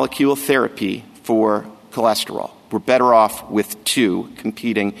large molecule therapy for cholesterol. We're better off with 2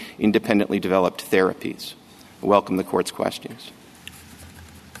 competing independently developed therapies. I welcome the Court's questions.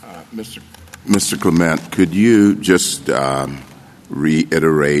 Mr. Clement, could you just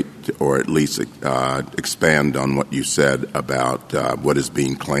reiterate or at least expand on what you said about what is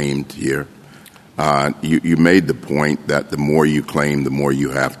being claimed here? You made the point that the more you claim, the more you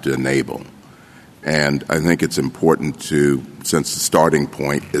have to enable. And I think it's important to, since the starting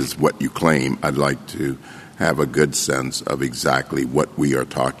point is what you claim, I'd like to have a good sense of exactly what we are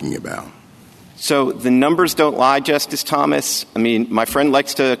talking about. So the numbers don't lie, Justice Thomas. I mean, my friend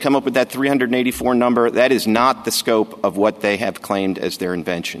likes to come up with that 384 number. That is not the scope of what they have claimed as their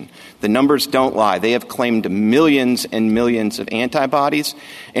invention. The numbers don't lie. They have claimed millions and millions of antibodies,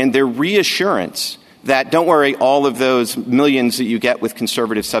 and their reassurance that, don't worry, all of those millions that you get with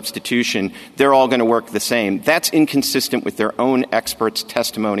conservative substitution, they're all going to work the same. That's inconsistent with their own experts'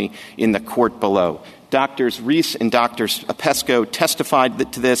 testimony in the court below. Drs. Reese and Dr. Pesco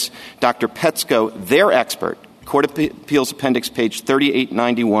testified to this. Dr. Pesco, their expert, Court of Appeals Appendix page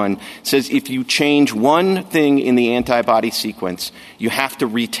 3891, says if you change one thing in the antibody sequence, you have to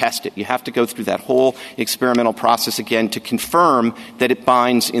retest it. You have to go through that whole experimental process again to confirm that it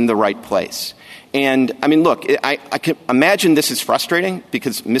binds in the right place. And, I mean, look, I can imagine this is frustrating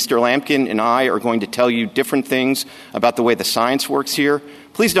because Mr. Lampkin and I are going to tell you different things about the way the science works here.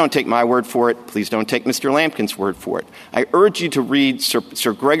 Please don't take my word for it. Please don't take Mr. Lampkin's word for it. I urge you to read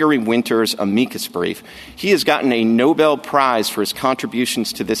Sir Gregory Winter's amicus brief. He has gotten a Nobel Prize for his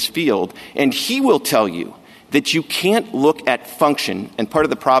contributions to this field, and he will tell you that you can't look at function, and part of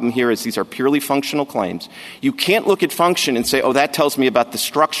the problem here is these are purely functional claims. You can't look at function and say, oh, that tells me about the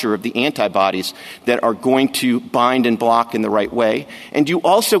structure of the antibodies that are going to bind and block in the right way. And you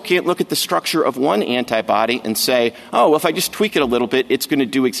also can't look at the structure of one antibody and say, oh, well, if I just tweak it a little bit, it's going to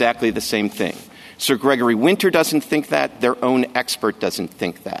do exactly the same thing. Sir Gregory Winter doesn't think that. Their own expert doesn't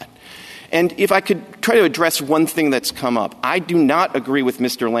think that. And if I could try to address one thing that's come up, I do not agree with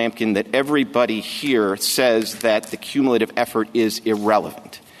Mr. Lampkin that everybody here says that the cumulative effort is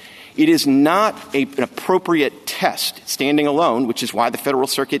irrelevant. It is not an appropriate test standing alone, which is why the Federal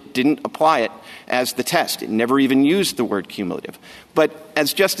Circuit didn't apply it as the test. It never even used the word cumulative. But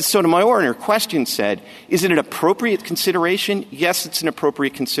as Justice Sotomayor in her question said, is it an appropriate consideration? Yes, it's an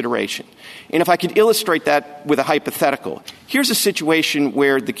appropriate consideration. And if I could illustrate that with a hypothetical, here's a situation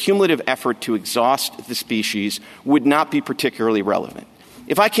where the cumulative effort to exhaust the species would not be particularly relevant.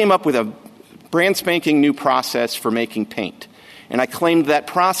 If I came up with a brand spanking new process for making paint, and I claimed that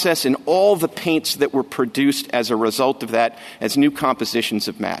process and all the paints that were produced as a result of that as new compositions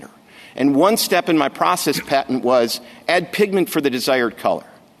of matter. And one step in my process patent was add pigment for the desired color.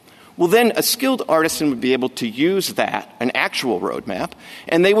 Well, then a skilled artisan would be able to use that, an actual roadmap,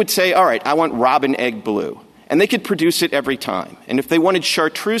 and they would say, all right, I want robin egg blue. And they could produce it every time. And if they wanted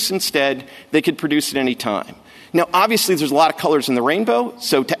chartreuse instead, they could produce it any time. Now, obviously, there's a lot of colors in the rainbow,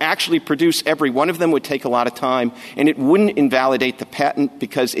 so to actually produce every one of them would take a lot of time, and it wouldn't invalidate the patent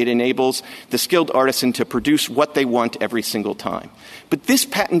because it enables the skilled artisan to produce what they want every single time. But this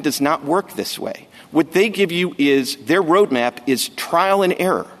patent does not work this way. What they give you is their roadmap is trial and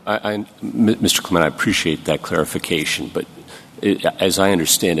error. Mr. Clement, I appreciate that clarification, but as I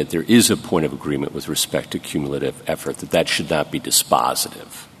understand it, there is a point of agreement with respect to cumulative effort that should not be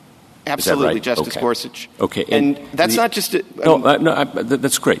dispositive. Absolutely, right? Justice Okay. Gorsuch. Okay, and that's not just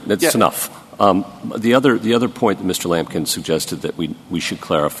that's great. That's enough. The other point that Mr. Lampkin suggested that we should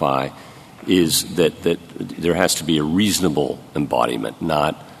clarify is that there has to be a reasonable embodiment,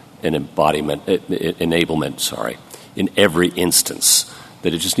 not an enablement. In every instance,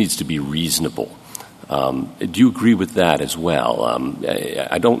 that it just needs to be reasonable. Do you agree with that as well?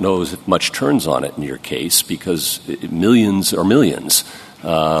 I don't know if much turns on it in your case because millions are millions.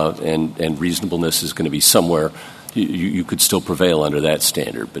 And reasonableness is going to be somewhere you could still prevail under that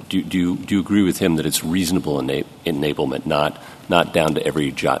standard. But do you agree with him that it's reasonable enablement, not down to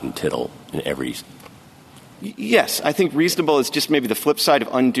every jot and tittle in every? Yes, I think reasonable is just maybe the flip side of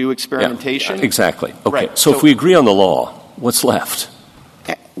undue experimentation. Yeah, exactly. Okay. Right. So if we agree on the law, what's left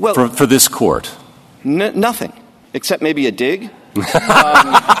for this court? Nothing, except maybe a dig.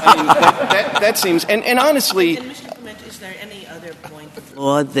 That seems, and honestly. And Mr. Clement, is there any other point of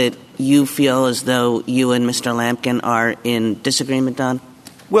law that you feel as though you and Mr. Lampkin are in disagreement on?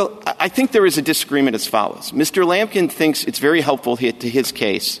 Well, I think there is a disagreement as follows. Mr. Lampkin thinks it's very helpful to his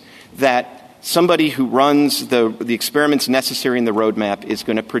case that somebody who runs the experiments necessary in the roadmap is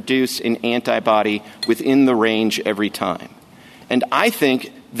going to produce an antibody within the range every time. And I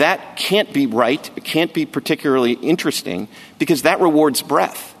think that can't be right. It can't be particularly interesting because that rewards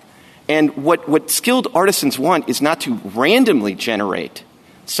breadth. And what skilled artisans want is not to randomly generate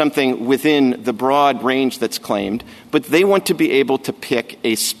something within the broad range that's claimed, but they want to be able to pick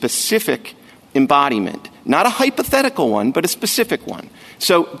a specific embodiment, not a hypothetical one, but a specific one.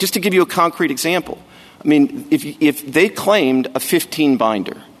 So just to give you a concrete example, I mean, if they claimed a 15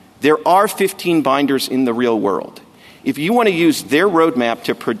 binder, there are 15 binders in the real world. If you want to use their roadmap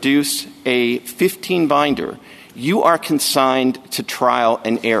to produce a 15 binder, you are consigned to trial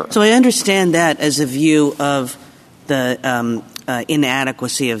and error. So I understand that as a view of the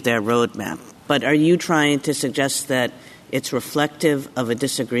inadequacy of their roadmap. But are you trying to suggest that it's reflective of a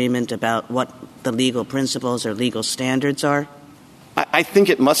disagreement about what the legal principles or legal standards are? I think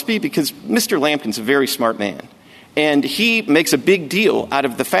it must be because Mr. Lampkin's a very smart man. And he makes a big deal out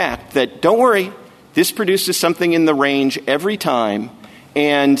of the fact that, don't worry, this produces something in the range every time,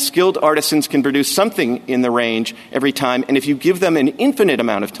 and skilled artisans can produce something in the range every time, and if you give them an infinite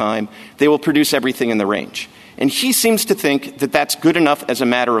amount of time, they will produce everything in the range. And he seems to think that that's good enough as a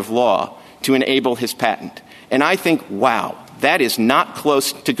matter of law to enable his patent. And I think, wow, that is not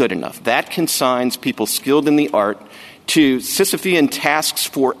close to good enough. That consigns people skilled in the art to Sisyphean tasks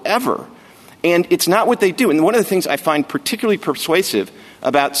forever. And it's not what they do. And one of the things I find particularly persuasive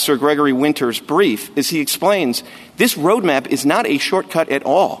about Sir Gregory Winter's brief is he explains this roadmap is not a shortcut at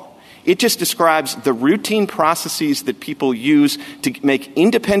all. It just describes the routine processes that people use to make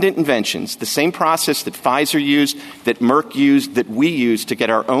independent inventions, the same process that Pfizer used, that Merck used, that we use to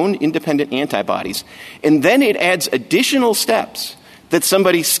get our own independent antibodies. And then it adds additional steps that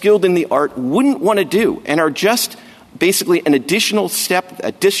somebody skilled in the art wouldn't want to do and are just basically an additional step,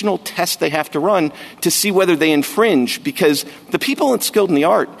 additional test they have to run to see whether they infringe, because the people skilled in the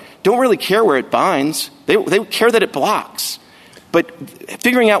art don't really care where it binds. They care that it blocks. But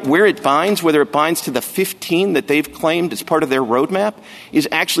figuring out where it binds, whether it binds to the 15 that they've claimed as part of their roadmap, is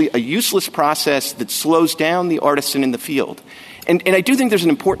actually a useless process that slows down the artisan in the field. And I do think there's an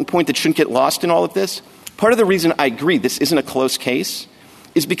important point that shouldn't get lost in all of this. Part of the reason I agree this isn't a close case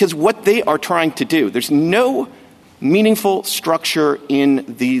is because what they are trying to do, there's no meaningful structure in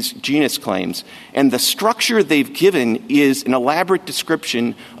these genus claims. And the structure they've given is an elaborate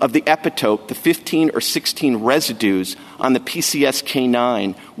description of the epitope, the 15 or 16 residues on the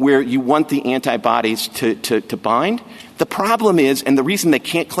PCSK9 where you want the antibodies to bind. The problem is, and the reason they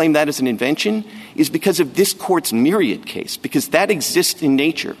can't claim that as an invention, is because of this court's Myriad case, because that exists in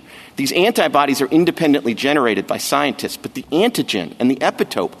nature. These antibodies are independently generated by scientists, but the antigen and the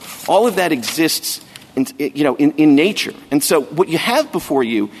epitope, all of that exists in nature. And so what you have before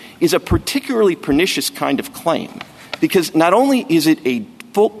you is a particularly pernicious kind of claim, because not only is it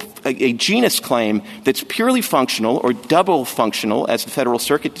a genus claim that's purely functional or double functional, as the Federal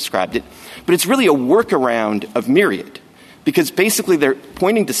Circuit described it, but it's really a workaround of Myriad, because basically they're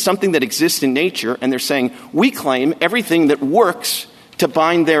pointing to something that exists in nature, and they're saying, we claim everything that works to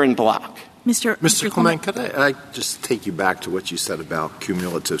bind there and block. Mr. Clement, could I just take you back to what you said about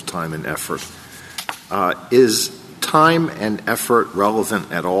cumulative time and effort? Is time and effort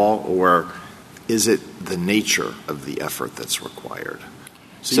relevant at all, or is it the nature of the effort that's required?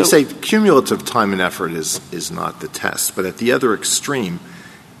 So you say cumulative time and effort is not the test, but at the other extreme,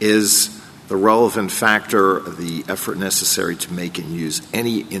 is the relevant factor the effort necessary to make and use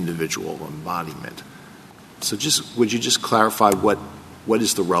any individual embodiment? So would you just clarify what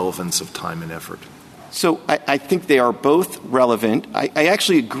is the relevance of time and effort? So I think they are both relevant. I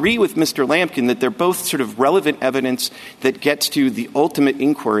actually agree with Mr. Lampkin that they're both sort of relevant evidence that gets to the ultimate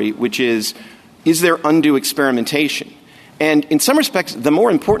inquiry, which is there undue experimentation? And in some respects, the more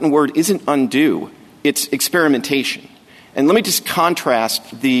important word isn't undue, it's experimentation. And let me just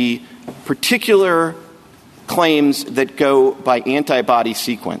contrast the particular claims that go by antibody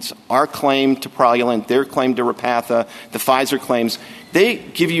sequence. Our claim to Praluent, their claim to Repatha, the Pfizer claims, they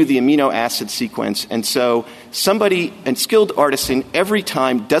give you the amino acid sequence. And so somebody, a skilled artisan, every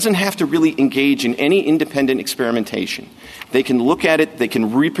time doesn't have to really engage in any independent experimentation. They can look at it, they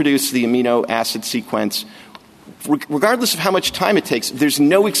can reproduce the amino acid sequence. Regardless of how much time it takes, there's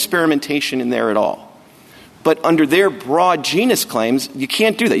no experimentation in there at all. But under their broad genus claims, you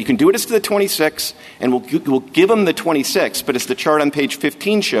can't do that. You can do it as to the 26, and we'll give them the 26, but as the chart on page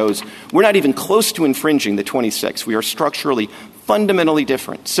 15 shows, we're not even close to infringing the 26. We are structurally fundamentally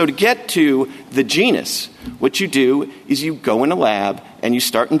different. So to get to the genus, what you do is you go in a lab and you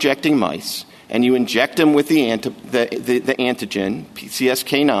start injecting mice, and you inject them with the antigen,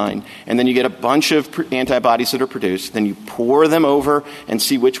 PCSK9, and then you get a bunch of antibodies that are produced. Then you pour them over and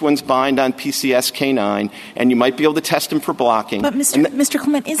see which ones bind on PCSK9, and you might be able to test them for blocking. But Mr.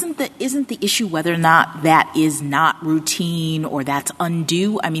 Clement, isn't the issue whether or not that is not routine or that's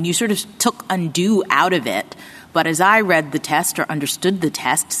undue? I mean, you sort of took undue out of it. But as I read the test or understood the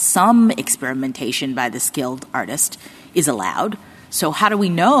test, some experimentation by the skilled artist is allowed. So how do we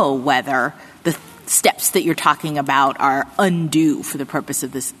know whether the steps that you're talking about are undue for the purpose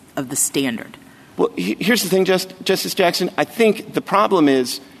of the standard? Well, here's the thing, Justice Jackson. I think the problem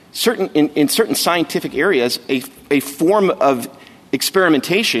is in certain scientific areas, a form of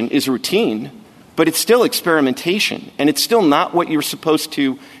experimentation is routine, but it's still experimentation, and it's still not what you're supposed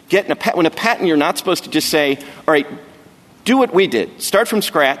to get in a patent. When a patent, you're not supposed to just say, all right, do what we did. Start from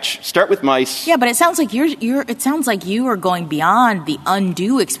scratch. Start with mice. Yeah, but it sounds like you are going beyond the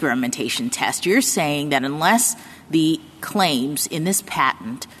undue experimentation test. You're saying that unless the claims in this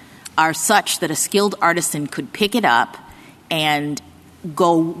patent are such that a skilled artisan could pick it up and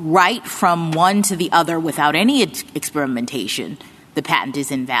go right from one to the other without any experimentation, the patent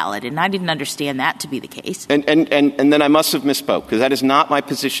is invalid. And I didn't understand that to be the case. And then I must have misspoke, because that is not my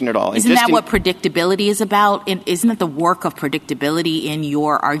position at all. Isn't that what predictability is about? Isn't it the work of predictability in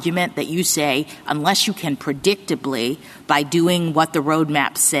your argument that you say, unless you can predictably, by doing what the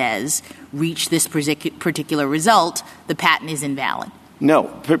roadmap says, reach this particular result, the patent is invalid? No.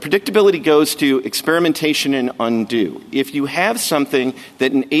 Predictability goes to experimentation and undue. If you have something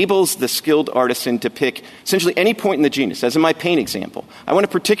that enables the skilled artisan to pick essentially any point in the genus, as in my paint example, I want a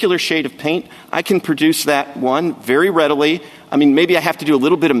particular shade of paint, I can produce that one very readily. I mean, maybe I have to do a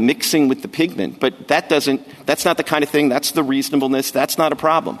little bit of mixing with the pigment, but that's not the kind of thing, that's the reasonableness, that's not a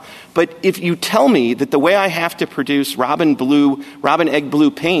problem. But if you tell me that the way I have to produce robin egg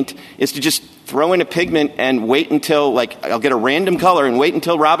blue paint is to just throw in a pigment and wait until, I'll get a random color and wait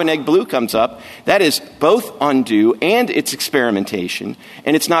until robin egg blue comes up, that is both undue and it's experimentation,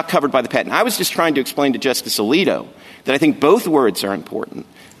 and it's not covered by the patent. I was just trying to explain to Justice Alito that I think both words are important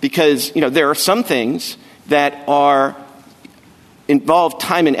because, there are some things that involve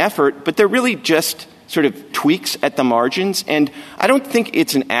time and effort, but they're really just sort of tweaks at the margins. And I don't think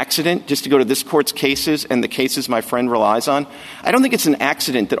it's an accident, just to go to this court's cases and the cases my friend relies on, I don't think it's an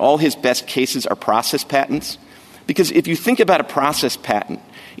accident that all his best cases are process patents. Because if you think about a process patent,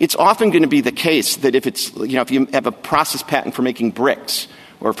 it's often going to be the case that if it's, if you have a process patent for making bricks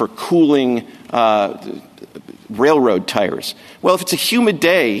or for cooling railroad tires. Well, if it's a humid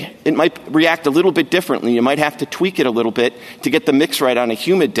day, it might react a little bit differently. You might have to tweak it a little bit to get the mix right on a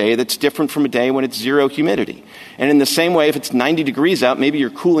humid day that's different from a day when it's zero humidity. And in the same way, if it's 90 degrees out, maybe your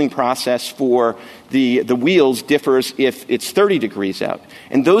cooling process for the wheels differs if it's 30 degrees out.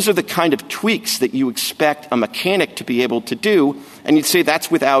 And those are the kind of tweaks that you expect a mechanic to be able to do, and you'd say that's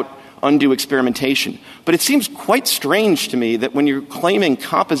without undue experimentation. But it seems quite strange to me that when you're claiming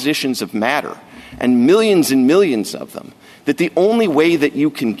compositions of matter, and millions of them, that the only way that you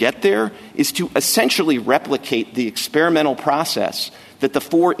can get there is to essentially replicate the experimental process that the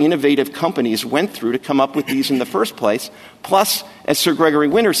four innovative companies went through to come up with these in the first place, plus, as Sir Gregory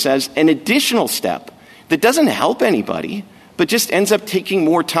Winter says, an additional step that doesn't help anybody, but just ends up taking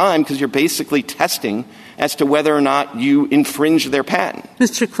more time because you're basically testing as to whether or not you infringe their patent.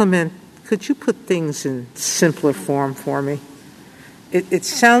 Mr. Clement, could you put things in simpler form for me? It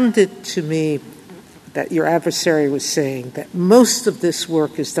sounded to me that your adversary was saying that most of this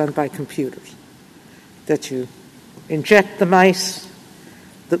work is done by computers, that you inject the mice,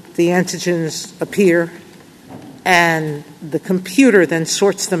 the antigens appear, and the computer then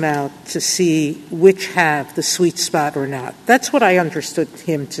sorts them out to see which have the sweet spot or not. That's what I understood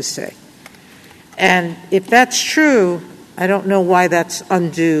him to say. And if that's true, I don't know why that's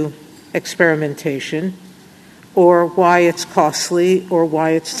undue experimentation or why it's costly or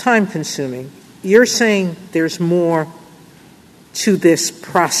why it's time-consuming. You're saying there's more to this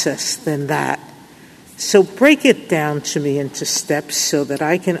process than that. So break it down to me into steps so that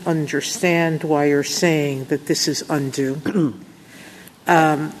I can understand why you're saying that this is undue.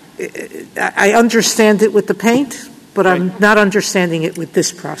 I understand it with the paint, but I'm not understanding it with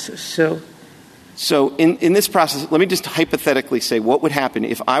this process. So in this process, let me just hypothetically say what would happen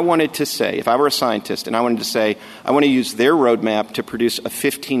if I wanted to say, if I were a scientist and I wanted to say, I want to use their roadmap to produce a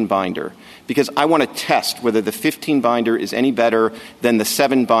 15 binder because I want to test whether the 15 binder is any better than the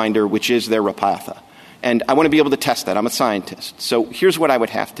 7 binder, which is their Rapatha. And I want to be able to test that. I'm a scientist. So here's what I would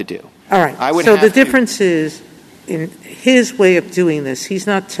have to do. All right. So the difference is in his way of doing this, he's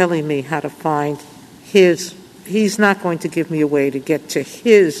not telling me how to find he's not going to give me a way to get to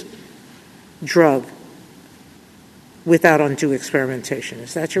his drug without undue experimentation.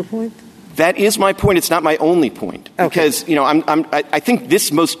 Is that your point? That is my point. It's not my only point. Okay. Because, I think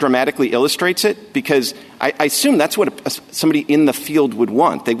this most dramatically illustrates it because I assume that's what somebody in the field would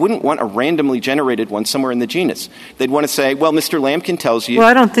want. They wouldn't want a randomly generated one somewhere in the genus. They'd want to say, well, Mr. Lampkin tells you. Well,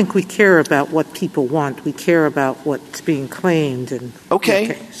 I don't think we care about what people want. We care about what's being claimed.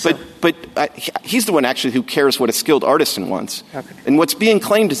 Okay. But he's the one actually who cares what a skilled artisan wants. Okay. And what's being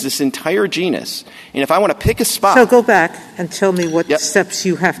claimed is this entire genus. And if I want to pick a spot. So go back and tell me what steps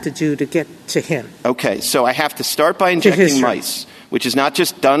you have to do to get to him. Okay. So I have to start by injecting mice, which is not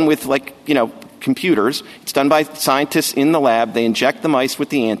just done with computers. It's done by scientists in the lab. They inject the mice with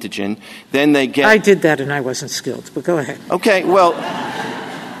the antigen. Then they get. I did that and I wasn't skilled, but go ahead. Okay. Well,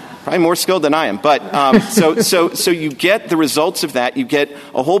 probably more skilled than I am. But so you get the results of that. You get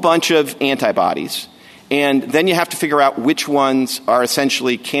a whole bunch of antibodies. And then you have to figure out which ones are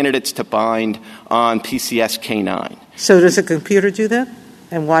essentially candidates to bind on PCSK9. So does a computer do that?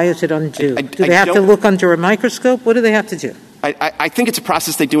 And why is it undue? Do they have to look under a microscope? What do they have to do? I think it's a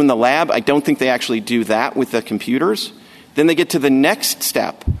process they do in the lab. I don't think they actually do that with the computers. Then they get to the next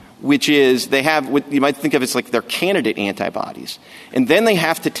step, which is they have what you might think of as like their candidate antibodies. And then they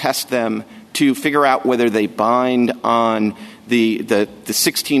have to test them to figure out whether they bind on the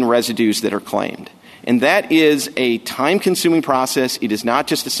 16 residues that are claimed. And that is a time-consuming process. It is not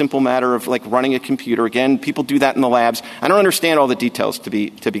just a simple matter of like running a computer. Again, people do that in the labs. I don't understand all the details to be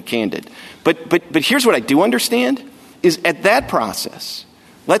candid. But here's what I do understand is at that process,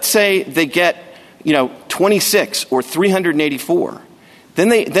 let's say they get 26 or 384.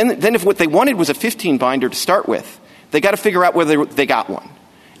 Then if what they wanted was a 15 binder to start with, They got to figure out whether they got one.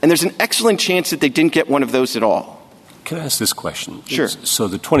 And there's an excellent chance that they didn't get one of those at all. Can I ask this question? Sure. So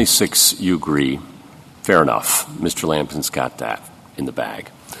the 26, you agree, fair enough. Mr. Lampkin's got that in the bag.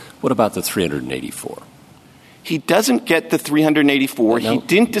 What about the 384? He doesn't get the 384. No. He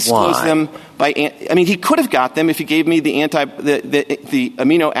didn't disclose Why? them he could have got them if he gave me the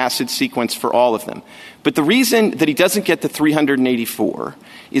amino acid sequence for all of them. But the reason that he doesn't get the 384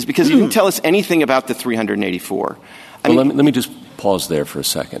 is because he didn't tell us anything about the 384. Let me just pause there for a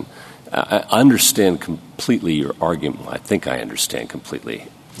second. I understand completely your argument. I think I understand completely.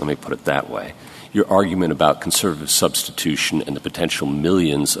 Let me put it that way. Your argument about conservative substitution and the potential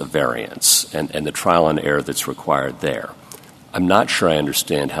millions of variants and the trial and error that's required there. I'm not sure I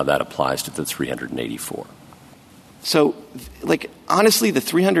understand how that applies to the 384. So, honestly, the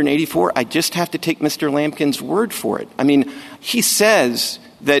 384, I just have to take Mr. Lampkin's word for it. He says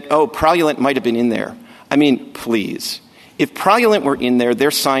that, Praluent might have been in there. Please. If Praluent were in there,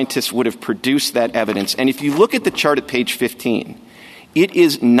 their scientists would have produced that evidence. And if you look at the chart at page 15, it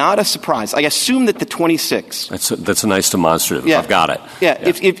is not a surprise. I assume that the 26... That's a nice demonstrative. Yeah. I've got it. Yeah.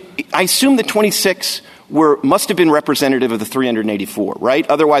 If I assume the 26 must have been representative of the 384, right?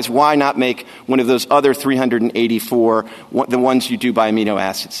 Otherwise, why not make one of those other 384 the ones you do by amino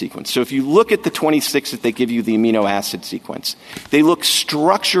acid sequence? So if you look at the 26 that they give you the amino acid sequence, they look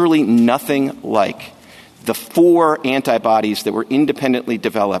structurally nothing like the 4 antibodies that were independently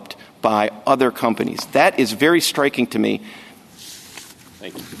developed by other companies. That is very striking to me.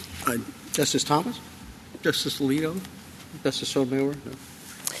 Thank you. Justice Thomas? Justice Alito? Justice Sotomayor?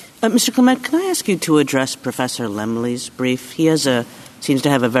 No. Mr. Clement, can I ask you to address Professor Lemley's brief? He seems to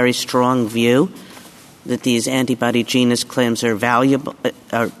have a very strong view that these antibody genus claims are valuable,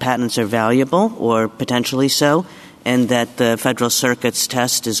 patents are valuable or potentially so, and that the Federal Circuit's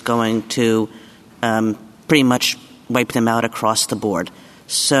test is going to pretty much wipe them out across the board.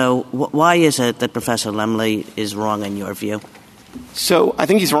 So why is it that Professor Lemley is wrong in your view? So I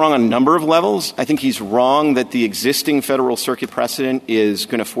think he's wrong on a number of levels. I think he's wrong that the existing Federal Circuit precedent is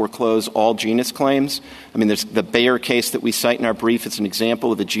going to foreclose all genus claims. There's the Bayer case that we cite in our brief. It's an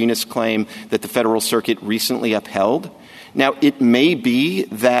example of a genus claim that the Federal Circuit recently upheld. Now, it may be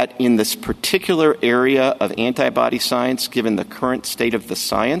that in this particular area of antibody science, given the current state of the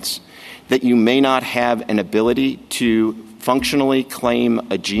science, that you may not have an ability to functionally claim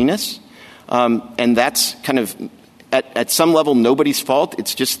a genus. And that's kind of... At some level, nobody's fault.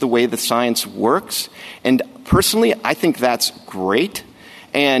 It's just the way the science works. And personally, I think that's great.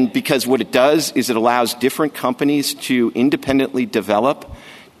 And because what it does is it allows different companies to independently develop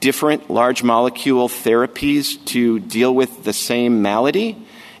different large molecule therapies to deal with the same malady.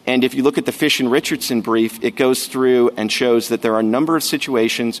 And if you look at the Fish and Richardson brief, it goes through and shows that there are a number of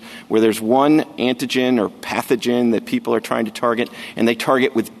situations where there's one antigen or pathogen that people are trying to target, and they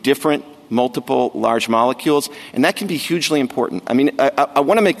target with different multiple large molecules, and that can be hugely important. I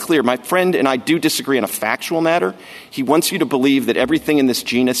want to make clear, my friend and I do disagree on a factual matter. He wants you to believe that everything in this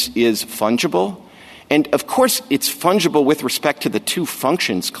genus is fungible, and of course it's fungible with respect to the 2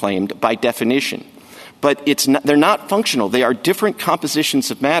 functions claimed by definition. But they're not functional. They are different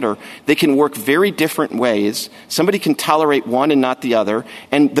compositions of matter. They can work very different ways. Somebody can tolerate one and not the other,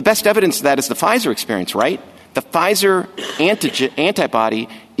 and the best evidence of that is the Pfizer experience, right? The Pfizer antibody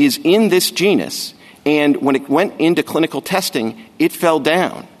is in this genus, and when it went into clinical testing, it fell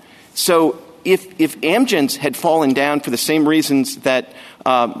down. So if Amgen's had fallen down for the same reasons that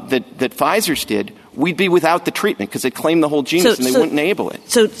Pfizer's did, we'd be without the treatment because they claimed the whole genus and they wouldn't enable it.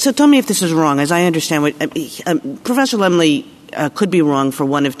 So tell me if this is wrong. As I understand what Professor Lemley could be wrong for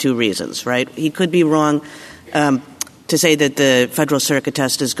one of 2 reasons, right? He could be wrong to say that the Federal Circuit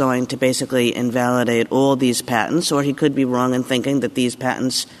test is going to basically invalidate all these patents, or he could be wrong in thinking that these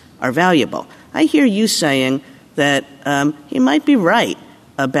patents are valuable. I hear you saying that he might be right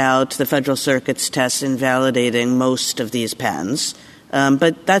about the Federal Circuit's test invalidating most of these patents,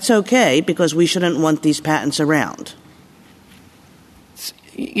 but that's okay because we shouldn't want these patents around.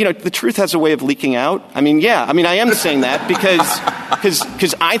 The truth has a way of leaking out. I am saying that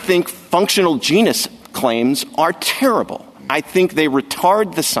because I think functional genus claims are terrible. I think they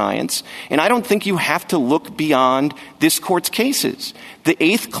retard the science, and I don't think you have to look beyond this court's cases. The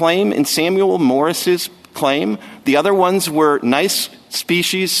 8th claim in Samuel Morris's claim, the other ones were nice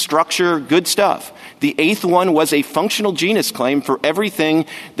species, structure, good stuff. The 8th one was a functional genus claim for everything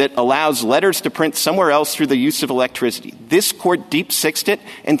that allows letters to print somewhere else through the use of electricity. This court deep-sixed it,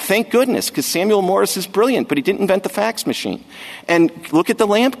 and thank goodness, because Samuel Morris is brilliant, but he didn't invent the fax machine. And look at the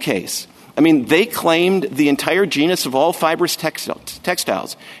lamp case. I mean, they claimed the entire genus of all fibrous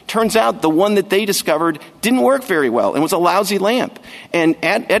textiles. Turns out the one that they discovered didn't work very well and was a lousy lamp. And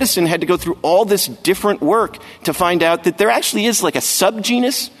Edison had to go through all this different work to find out that there actually is like a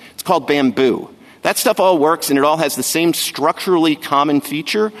subgenus. It's called bamboo. That stuff all works, and it all has the same structurally common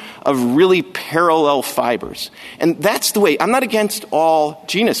feature of really parallel fibers. And that's the way. I'm not against all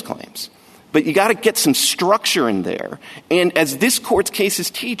genus claims, but you got to get some structure in there. And as this court's cases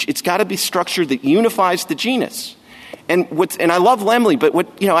teach, it's got to be structure that unifies the genus. And I love Lemley, but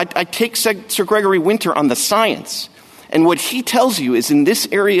I take Sir Gregory Winter on the science. And what he tells you is in this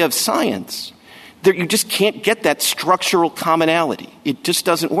area of science, you just can't get that structural commonality. It just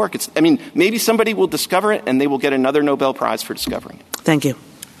doesn't work. Maybe somebody will discover it and they will get another Nobel Prize for discovering it. Thank you.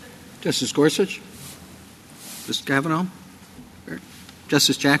 Justice Gorsuch? Justice Kavanaugh?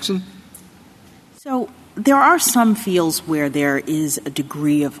 Justice Jackson? So there are some fields where there is a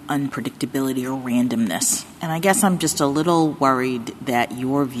degree of unpredictability or randomness. And I guess I'm just a little worried that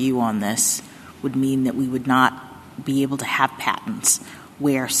your view on this would mean that we would not be able to have patents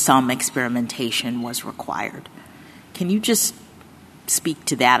where some experimentation was required. Can you just speak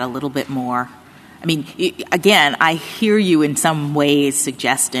to that a little bit more? I mean, again, I hear you in some ways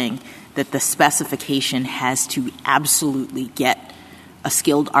suggesting that the specification has to absolutely get a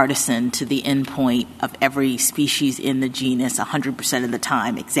skilled artisan to the endpoint of every species in the genus 100% of the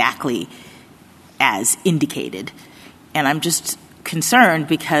time, exactly as indicated. And I'm just concerned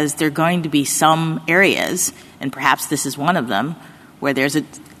because there are going to be some areas, and perhaps this is one of them, where there's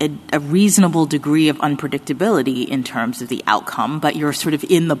a reasonable degree of unpredictability in terms of the outcome, but you're sort of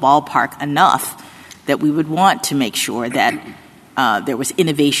in the ballpark enough that we would want to make sure that there was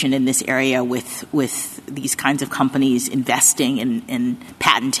innovation in this area with these kinds of companies investing in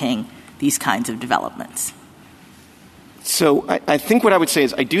patenting these kinds of developments. So I think what I would say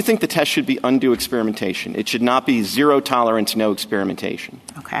is I do think the test should be undue experimentation. It should not be zero tolerance, no experimentation.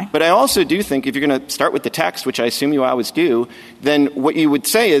 Okay. But I also do think if you're going to start with the text, which I assume you always do, then what you would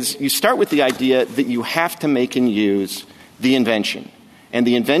say is you start with the idea that you have to make and use the invention. And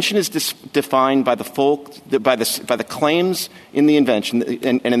the invention is defined by the claims in the invention.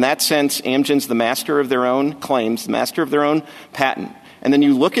 And in that sense, Amgen's the master of their own claims, the master of their own patent. And then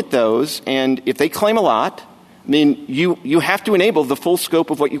you look at those, and if they claim a lot, you have to enable the full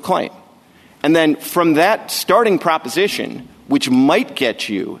scope of what you claim. And then from that starting proposition, which might get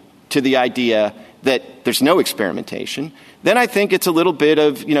you to the idea that there's no experimentation, then I think it's a little bit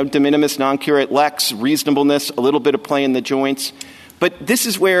of, de minimis non curat lex, reasonableness, a little bit of play in the joints. But this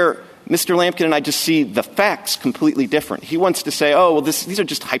is where Mr. Lampkin and I just see the facts completely different. He wants to say, these are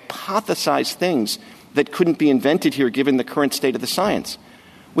just hypothesized things that couldn't be invented here given the current state of the science.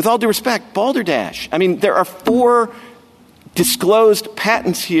 With all due respect, balderdash. There are 4 disclosed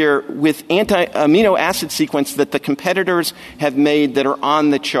patents here with anti-amino acid sequence that the competitors have made that are on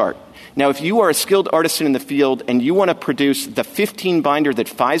the chart. Now, if you are a skilled artisan in the field and you want to produce the 15 binder that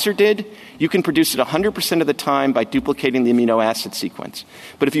Pfizer did, you can produce it 100% of the time by duplicating the amino acid sequence.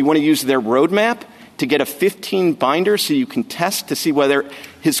 But if you want to use their roadmap to get a 15 binder so you can test to see whether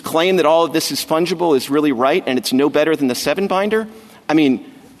his claim that all of this is fungible is really right and it's no better than the 7 binder,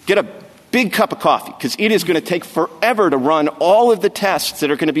 get a big cup of coffee, because it is going to take forever to run all of the tests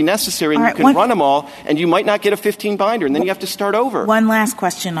that are going to be necessary, and you can run them all, and you might not get a 15 binder, and then you have to start over. One last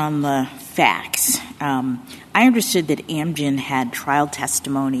question on the facts. I understood that Amgen had trial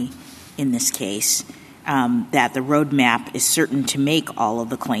testimony in this case that the roadmap is certain to make all of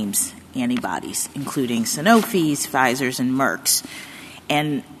the claims antibodies, including Sanofi's, Pfizer's, and Merck's.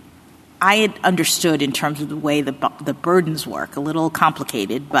 And I had understood in terms of the way the burdens work, a little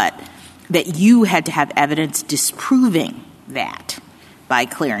complicated, but that you had to have evidence disproving that by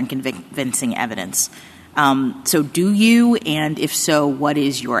clear and convincing evidence. So do you, and if so, what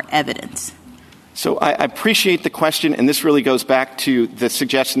is your evidence? So I appreciate the question, and this really goes back to the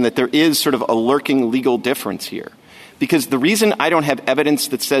suggestion that there is sort of a lurking legal difference here. Because the reason I don't have evidence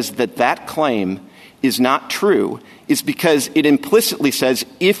that says that claim is not true is because it implicitly says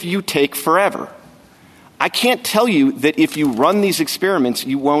if you take forever. I can't tell you that if you run these experiments,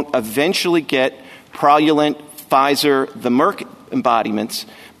 you won't eventually get Praluent, Pfizer, the Merck embodiments.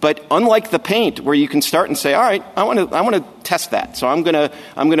 But unlike the paint, where you can start and say, all right, I want to test that, so I'm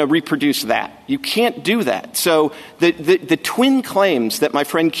going to reproduce that. You can't do that. So the twin claims that my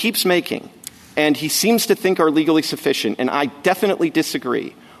friend keeps making, and he seems to think are legally sufficient, and I definitely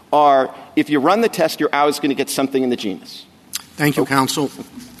disagree, are if you run the test, you're always going to get something in the genus. Thank you, counsel.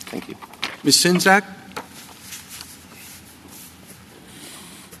 Thank you. Ms. Sinzak?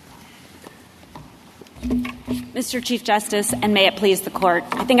 Mr. Chief Justice, and may it please the Court,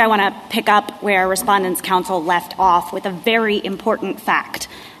 I think I want to pick up where Respondents' Counsel left off with a very important fact,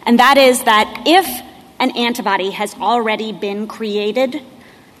 and that is that if an antibody has already been created,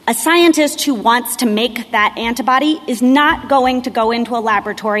 a scientist who wants to make that antibody is not going to go into a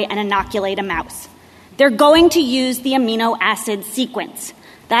laboratory and inoculate a mouse. They're going to use the amino acid sequence.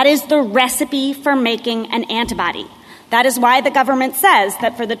 That is the recipe for making an antibody. That is why the government says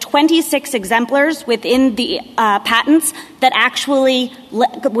that for the 26 exemplars within the patents that actually,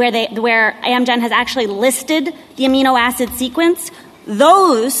 where Amgen has actually listed the amino acid sequence,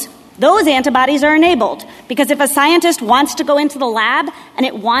 those antibodies are enabled. Because if a scientist wants to go into the lab and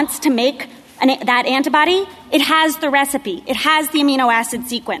it wants to make that antibody, it has the recipe. It has the amino acid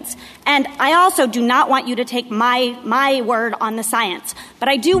sequence. And I also do not want you to take my word on the science, but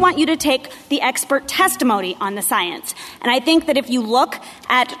I do want you to take the expert testimony on the science. And I think that if you look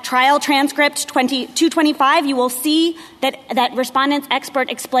at trial transcript 225, you will see that respondent's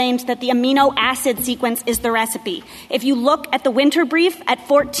expert explained that the amino acid sequence is the recipe. If you look at the winter brief at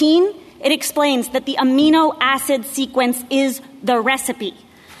 14, it explains that the amino acid sequence is the recipe.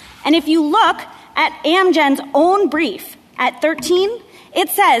 And if you look at Amgen's own brief at 13, it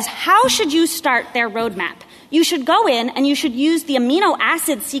says, how should you start their roadmap? You should go in and you should use the amino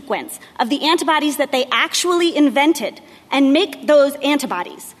acid sequence of the antibodies that they actually invented and make those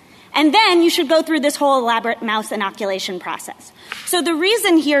antibodies. And then you should go through this whole elaborate mouse inoculation process. So the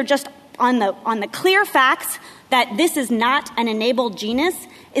reason here, just on the clear facts, that this is not an enabled genus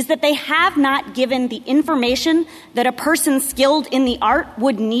is that they have not given the information that a person skilled in the art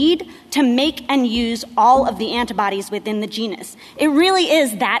would need to make and use all of the antibodies within the genus. It really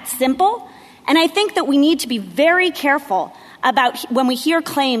is that simple. And I think that we need to be very careful about when we hear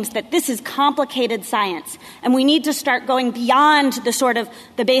claims that this is complicated science, and we need to start going beyond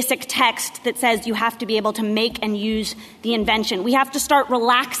the basic text that says you have to be able to make and use the invention. We have to start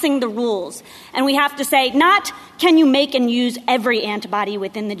relaxing the rules, and we have to say, not can you make and use every antibody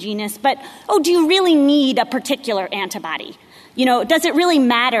within the genus, but, do you really need a particular antibody? Does it really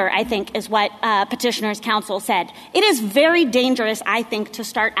matter, I think, is what Petitioner's Counsel said. It is very dangerous, I think, to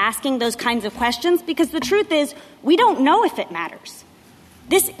start asking those kinds of questions because the truth is we don't know if it matters.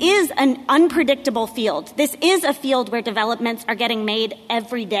 This is an unpredictable field. This is a field where developments are getting made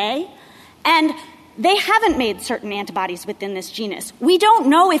every day, and they haven't made certain antibodies within this genus. We don't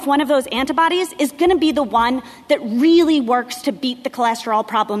know if one of those antibodies is going to be the one that really works to beat the cholesterol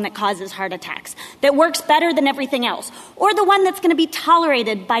problem that causes heart attacks, that works better than everything else, or the one that's going to be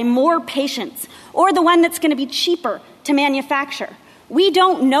tolerated by more patients, or the one that's going to be cheaper to manufacture. We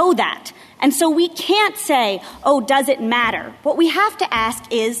don't know that. And so we can't say, does it matter? What we have to ask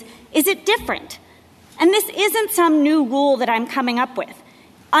is it different? And this isn't some new rule that I'm coming up with.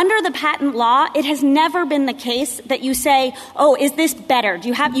 Under the patent law, it has never been the case that you say, is this better?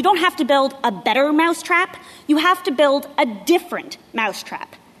 You don't have to build a better mousetrap. You have to build a different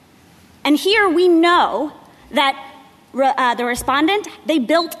mousetrap. And here we know that the respondent, they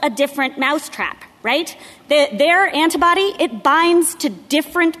built a different mousetrap, right? Their antibody, it binds to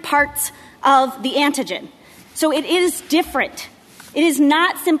different parts of the antigen. So it is different. It is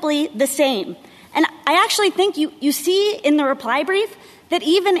not simply the same. And I actually think you see in the reply brief that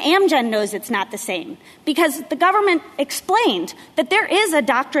even Amgen knows it's not the same, because the government explained that there is a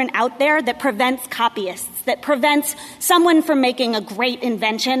doctrine out there that prevents copyists, that prevents someone from making a great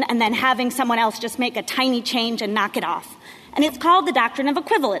invention and then having someone else just make a tiny change and knock it off. And it's called the doctrine of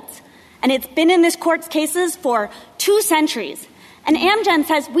equivalence. And it's been in this court's cases for 2 centuries. And Amgen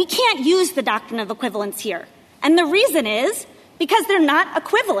says we can't use the doctrine of equivalence here. And the reason is because they're not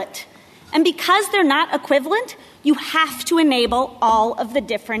equivalent. And because they're not equivalent, you have to enable all of the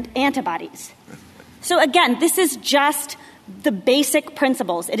different antibodies. So again, this is just the basic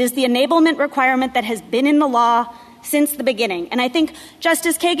principles. It is the enablement requirement that has been in the law since the beginning. And I think,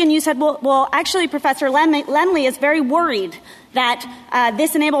 Justice Kagan, you said, well, actually, Professor Lemley is very worried that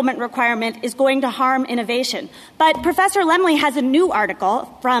this enablement requirement is going to harm innovation. But Professor Lemley has a new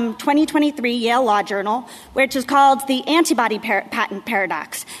article from 2023 Yale Law Journal, which is called The Antibody Patent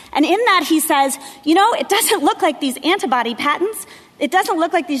Paradox. And in that he says, it doesn't look like these antibody patents, it doesn't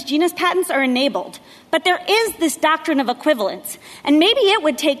look like these genus patents are enabled. But there is this doctrine of equivalence. And maybe it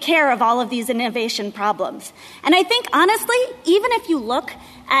would take care of all of these innovation problems. And I think, honestly, even if you look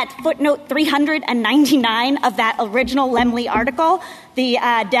at footnote 399 of that original Lemley article, The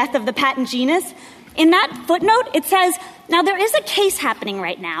Death of the Patent Genus, in that footnote it says, now there is a case happening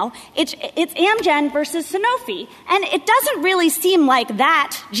right now. It's Amgen versus Sanofi. And it doesn't really seem like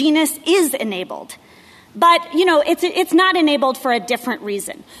that genus is enabled. But, it's not enabled for a different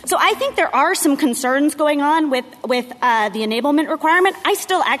reason. So I think there are some concerns going on with the enablement requirement. I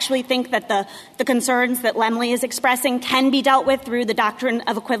still actually think that the concerns that Lemley is expressing can be dealt with through the doctrine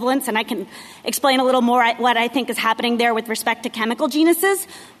of equivalence, and I can explain a little more what I think is happening there with respect to chemical genuses.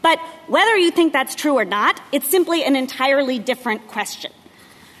 But whether you think that's true or not, it's simply an entirely different question.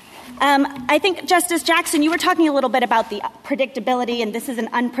 I think, Justice Jackson, you were talking a little bit about the predictability, and this is an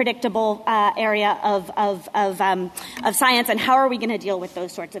unpredictable area of science, and how are we going to deal with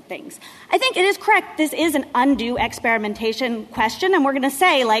those sorts of things? I think it is correct. This is an undue experimentation question, and we're going to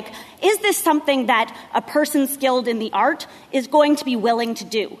say, is this something that a person skilled in the art is going to be willing to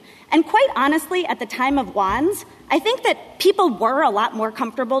do? And quite honestly, at the time of wands, I think that people were a lot more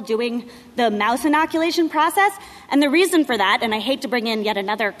comfortable doing the mouse inoculation process. And the reason for that, and I hate to bring in yet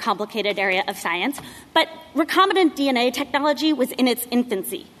another complicated area of science, but recombinant DNA technology was in its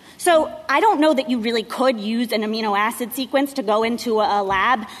infancy. So I don't know that you really could use an amino acid sequence to go into a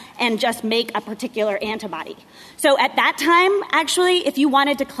lab and just make a particular antibody. So at that time, actually, if you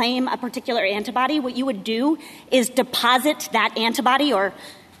wanted to claim a particular antibody, what you would do is deposit that antibody, or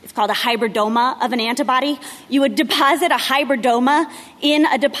it's called a hybridoma of an antibody. You would deposit a hybridoma in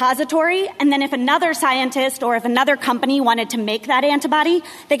a depository, and then if another scientist or if another company wanted to make that antibody,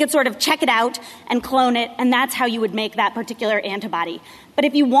 they could sort of check it out and clone it, and that's how you would make that particular antibody. But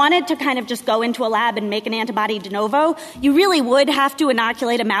if you wanted to kind of just go into a lab and make an antibody de novo, you really would have to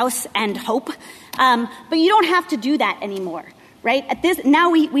inoculate a mouse and hope. But you don't have to do that anymore, right?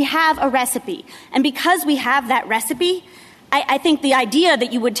 Now we have a recipe, and because we have that recipe, I think the idea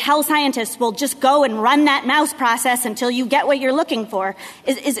that you would tell scientists, well, just go and run that mouse process until you get what you're looking for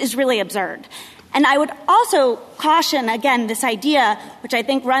is really absurd. And I would also caution, again, this idea, which I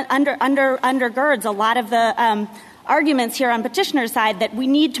think undergirds a lot of the arguments here on petitioner's side, that we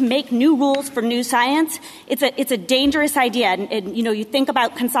need to make new rules for new science. It's a dangerous idea. And you think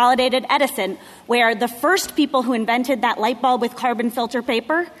about Consolidated Edison, where the first people who invented that light bulb with carbon filter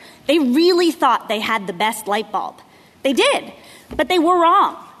paper, they really thought they had the best light bulb. They did, but they were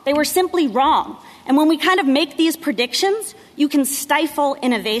wrong. They were simply wrong. And when we kind of make these predictions, you can stifle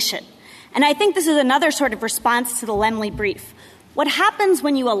innovation. And I think this is another sort of response to the Lemley brief. What happens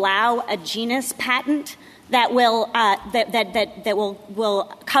when you allow a genus patent that will will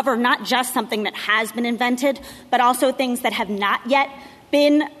cover not just something that has been invented, but also things that have not yet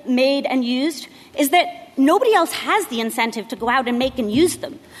been made and used, is that nobody else has the incentive to go out and make and use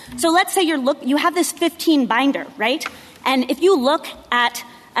them. So let's say you have this 15 binder, right? And if you look at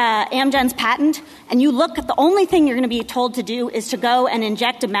Amgen's patent, and you look at the only thing you're going to be told to do is to go and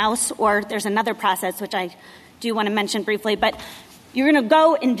inject a mouse, or there's another process which I do want to mention briefly, but you're going to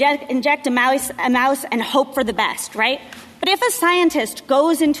go inject a mouse and hope for the best, right? But if a scientist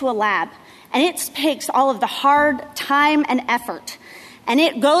goes into a lab and it takes all of the hard time and effort, and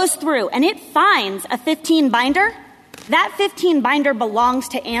it goes through and it finds a 15 binder, that 15 binder belongs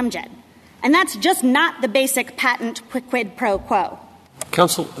to Amgen. And that's just not the basic patent quid pro quo.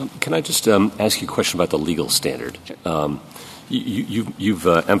 Counsel, can I just ask you a question about the legal standard? Sure. You've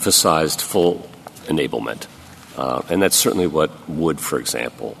emphasized full enablement, and that's certainly what Wood, for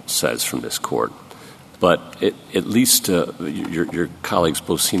example, says from this court. But at least your colleagues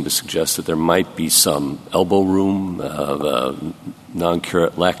both seem to suggest that there might be some elbow room,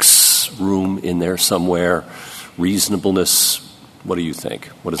 non-curate lex room in there somewhere, reasonableness. What do you think?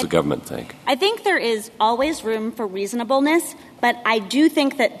 What does the government think? I think there is always room for reasonableness, but I do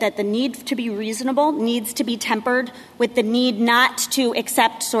think that the need to be reasonable needs to be tempered with the need not to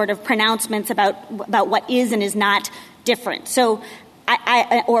accept sort of pronouncements about what is and is not different. So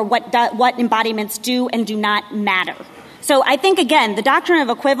or what embodiments do and do not matter. So I think, again, the doctrine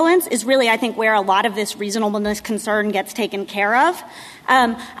of equivalence is really, I think, where a lot of this reasonableness concern gets taken care of.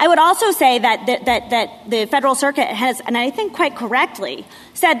 I would also say that the Federal Circuit has, and I think quite correctly,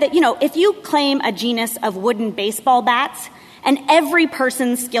 said that, if you claim a genus of wooden baseball bats and every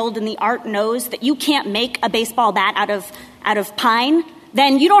person skilled in the art knows that you can't make a baseball bat out of pine,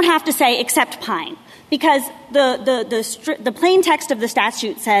 then you don't have to say except pine. Because the plain text of the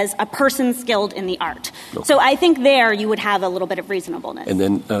statute says a person skilled in the art. Okay. So I think there you would have a little bit of reasonableness. And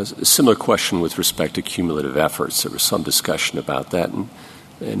then a similar question with respect to cumulative efforts. There was some discussion about that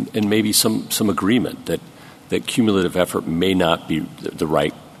and maybe some agreement that cumulative effort may not be the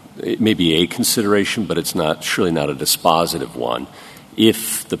right – it may be a consideration, but it's surely not a dispositive one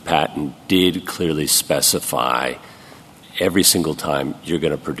if the patent did clearly specify every single time you're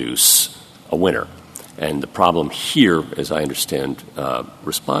going to produce a winner. And the problem here, as I understand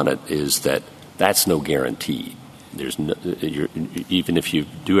Respondent, is that that's no guarantee. Even if you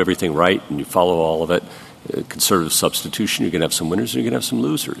do everything right and you follow all of it, conservative substitution, you're going to have some winners and you're going to have some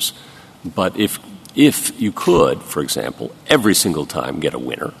losers. But if you could, for example, every single time get a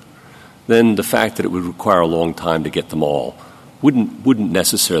winner, then the fact that it would require a long time to get them all wouldn't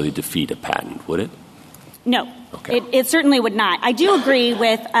necessarily defeat a patent, would it? No. Okay. It certainly would not. I do agree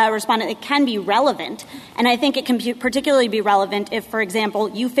with respondent. It can be relevant, and I think it can particularly be relevant if, for example,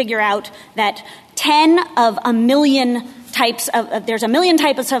 you figure out that 10 of a million types of there's a million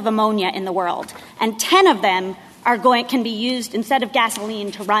types of ammonia in the world, and 10 of them can be used instead of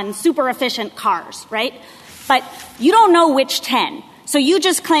gasoline to run super efficient cars, right? But you don't know which 10. So you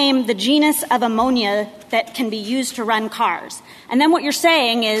just claim the genus of ammonia that can be used to run cars. And then what you're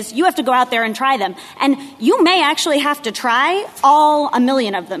saying is you have to go out there and try them. And you may actually have to try all a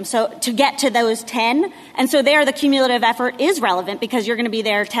million of them so to get to those 10. And so there the cumulative effort is relevant because you're going to be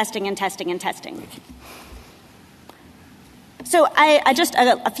there testing and testing and testing. So I just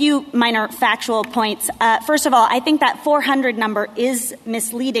a few minor factual points. First of all, I think that 400 number is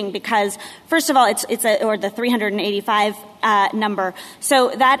misleading because, first of all, it's or the 385 number.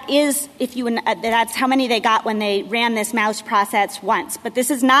 So that is that's how many they got when they ran this mouse process once. But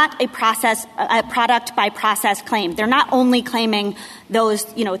this is not a product by process claim. They're not only claiming those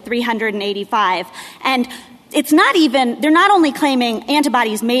 385 and. They're not only claiming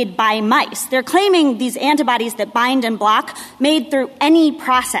antibodies made by mice. They're claiming these antibodies that bind and block made through any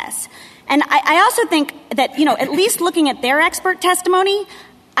process. And I also think that, at least looking at their expert testimony,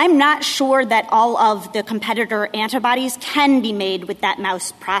 I'm not sure that all of the competitor antibodies can be made with that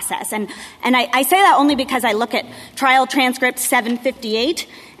mouse process. And I say that only because I look at trial transcript 758.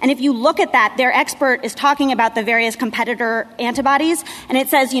 And if you look at that, their expert is talking about the various competitor antibodies. And it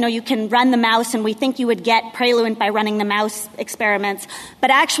says, you can run the mouse, and we think you would get Praluent by running the mouse experiments. But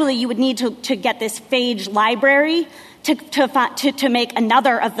actually, you would need to get this phage library to make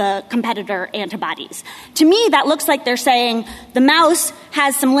another of the competitor antibodies. To me, that looks like they're saying the mouse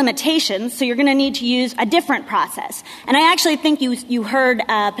has some limitations, so you're going to need to use a different process. And I actually think you heard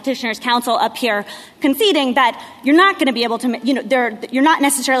Petitioner's counsel up here conceding that you're not going to be able to, you're not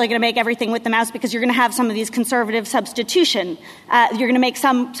necessarily going to make everything with the mouse because you're going to have some of these conservative substitution. You're going to make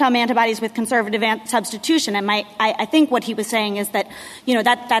some antibodies with conservative substitution. And I think what he was saying is that,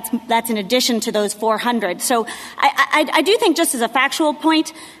 that's in addition to those 400. So I do think, just as a factual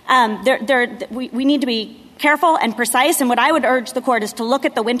point, we need to be careful and precise. And what I would urge the court is to look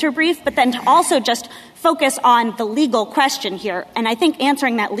at the winter brief, but then to also just focus on the legal question here. And I think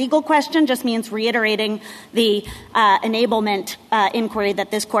answering that legal question just means reiterating the enablement inquiry that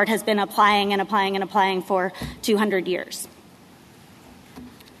this court has been applying for 200 years.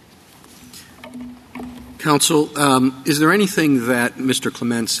 Counsel, is there anything that Mr.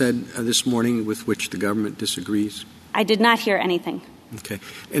 Clement said this morning with which the government disagrees? I did not hear anything. Okay.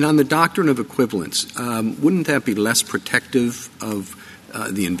 And on the doctrine of equivalence, wouldn't that be less protective of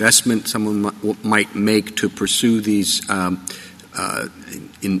the investment someone might make to pursue these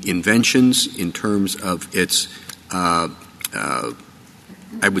inventions in terms of its, I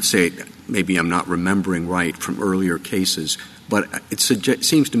would say, maybe I'm not remembering right from earlier cases, but it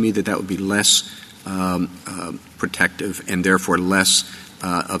seems to me that would be less protective and therefore less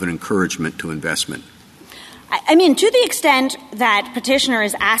of an encouragement to investment. I mean, to the extent that Petitioner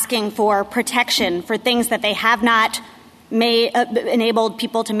is asking for protection for things that they have not enabled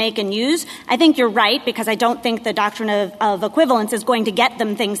people to make and use, I think you're right, because I don't think the doctrine of equivalence is going to get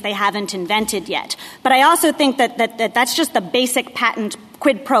them things they haven't invented yet. But I also think that that's just the basic patent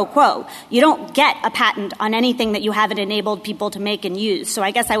quid pro quo. You don't get a patent on anything that you haven't enabled people to make and use. So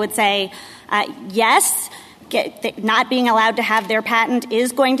I guess I would say, yes, not being allowed to have their patent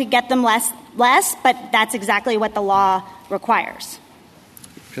is going to get them less, but that's exactly what the law requires.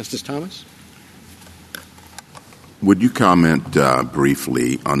 Justice Thomas? Would you comment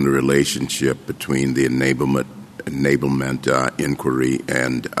briefly on the relationship between the enablement inquiry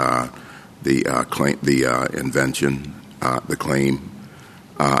and the invention, the claim?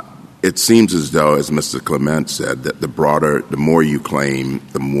 It seems as though, as Mr. Clement said, that the more you claim,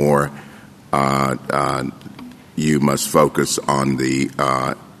 the more you must focus on the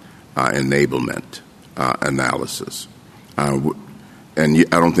enablement analysis. And I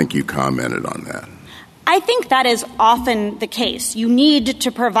don't think you commented on that. I think that is often the case. You need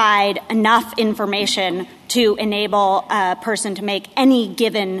to provide enough information to enable a person to make any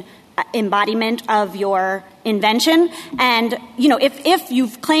given embodiment of your invention. And, if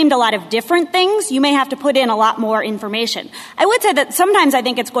you've claimed a lot of different things, you may have to put in a lot more information. I would say that sometimes I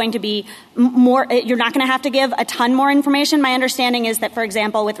think it's going to be more, you're not going to have to give a ton more information. My understanding is that, for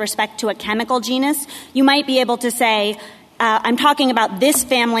example, with respect to a chemical genus, you might be able to say, I'm talking about this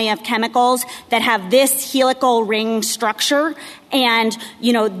family of chemicals that have this helical ring structure, and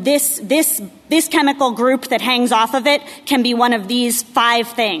this chemical group that hangs off of it can be one of these 5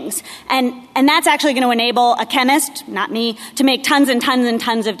 things, and that's actually going to enable a chemist, not me, to make tons and tons and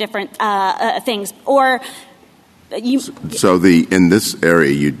tons of different things. Or in this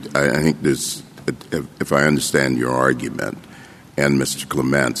area, I think there's, if I understand your argument, and Mr.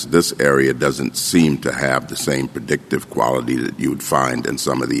 Clements, this area doesn't seem to have the same predictive quality that you would find in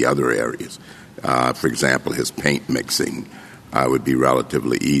some of the other areas. For example, his paint mixing would be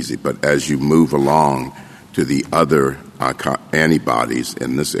relatively easy. But as you move along to the other antibodies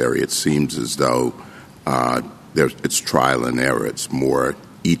in this area, it seems as though it's trial and error. It's more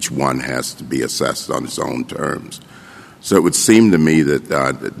each one has to be assessed on its own terms. So it would seem to me that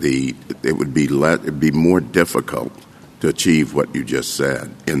it would be more difficult to achieve what you just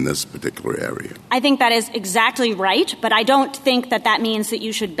said in this particular area. I think that is exactly right, but I don't think that means that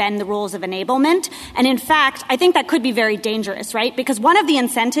you should bend the rules of enablement. And in fact, I think that could be very dangerous, right? Because one of the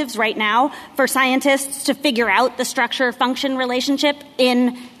incentives right now for scientists to figure out the structure-function relationship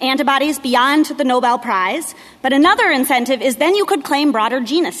in antibodies beyond the Nobel Prize, but another incentive is then you could claim broader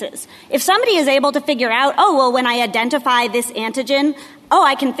genuses. If somebody is able to figure out, when I identify this antigen,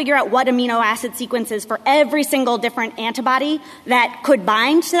 I can figure out what amino acid sequences for every single different antibody that could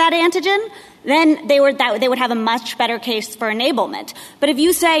bind to that antigen, then they would have a much better case for enablement. But if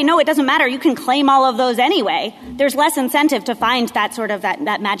you say, no, it doesn't matter, you can claim all of those anyway, there's less incentive to find that sort of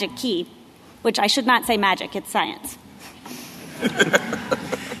that magic key, which I should not say magic, it's science.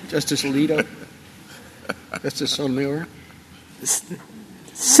 Justice Alito? Justice Sotomayor?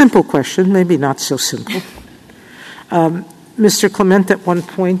 Simple question, maybe not so simple. Mr. Clement, at one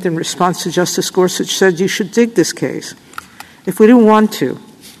point, in response to Justice Gorsuch, said you should dig this case. If we didn't want to,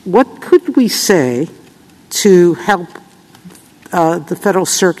 what could we say to help the Federal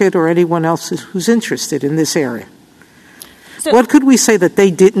Circuit or anyone else who's interested in this area? What could we say that they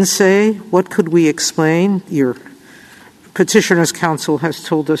didn't say? What could we explain? Your petitioner's counsel has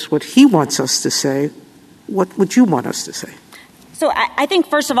told us what he wants us to say. What would you want us to say? So I think,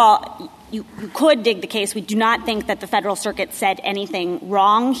 first of all, you could dig the case. We do not think that the Federal Circuit said anything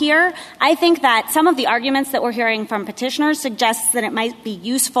wrong here. I think that some of the arguments that we're hearing from petitioners suggests that it might be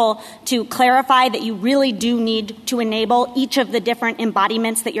useful to clarify that you really do need to enable each of the different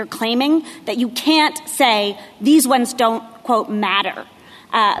embodiments that you're claiming, that you can't say these ones don't, quote, matter,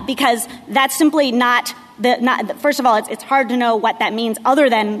 because that's simply not first of all, it's hard to know what that means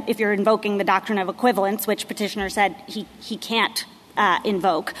other than if you're invoking the doctrine of equivalence, which petitioner said he can't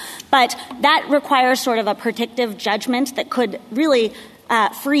invoke. But that requires sort of a predictive judgment that could really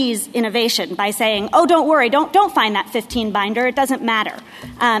freeze innovation by saying, don't worry, don't find that 15 binder, it doesn't matter.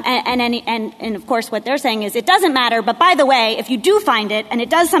 And of course what they're saying is it doesn't matter, but by the way, if you do find it and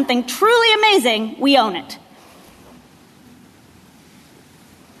it does something truly amazing, we own it.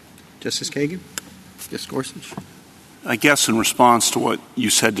 Justice Kagan? Justice Gorsuch? I guess in response to what you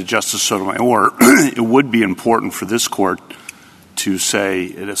said to Justice Sotomayor, it would be important for this court to say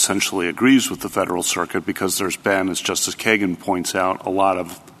it essentially agrees with the Federal Circuit because there's been, as Justice Kagan points out, a lot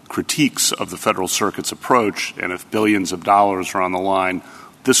of critiques of the Federal Circuit's approach, and if billions of dollars are on the line,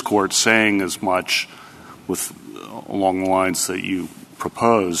 this court saying as much along the lines that you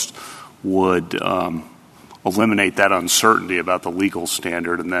proposed would eliminate that uncertainty about the legal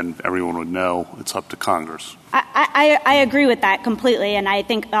standard, and then everyone would know it's up to Congress. I agree with that completely, and I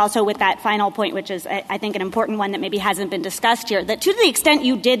think also with that final point, which is, I think, an important one that maybe hasn't been discussed here, that to the extent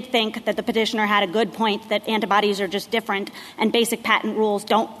you did think that the petitioner had a good point that antibodies are just different and basic patent rules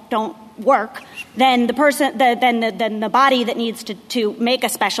don't work, then the body that needs to make a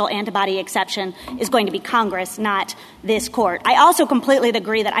special antibody exception is going to be Congress, not this court. I also completely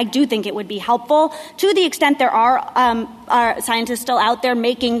agree that I do think it would be helpful to the extent there are scientists still out there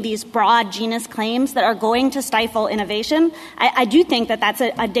making these broad genus claims that are going to stifle innovation. I do think that that's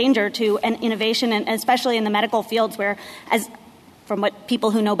a danger to an innovation, and especially in the medical fields where, as from what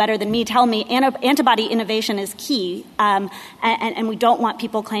people who know better than me tell me, antibody innovation is key, and we don't want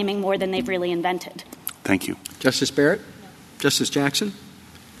people claiming more than they've really invented. Thank you. Justice Barrett? Justice Jackson?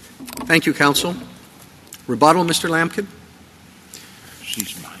 Thank you, counsel. Rebuttal, Mr. Lampkin?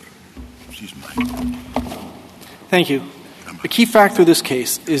 She's mine. Thank you. The key fact through this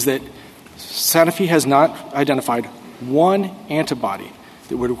case is that Sanofi has not identified one antibody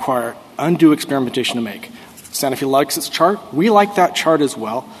that would require undue experimentation to make. Sanofi likes its chart. We like that chart as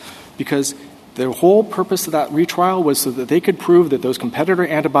well because the whole purpose of that retrial was so that they could prove that those competitor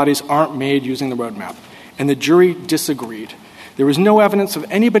antibodies aren't made using the roadmap. And the jury disagreed. There was no evidence of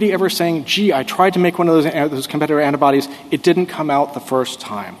anybody ever saying, gee, I tried to make one of those competitor antibodies. It didn't come out the first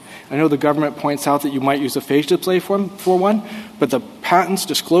time. I know the government points out that you might use a phage display for one, but the patent's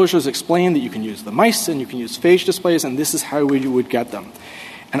disclosures explain that you can use the mice and you can use phage displays, and this is how you would get them.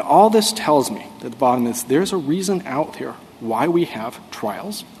 And all this tells me, at the bottom, is there's a reason out there why we have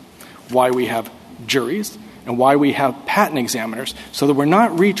trials, why we have juries, and why we have patent examiners, so that we're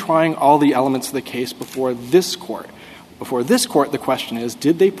not retrying all the elements of the case before this court. Before this court, the question is,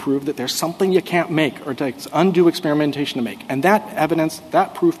 did they prove that there's something you can't make or takes undue experimentation to make? And that evidence,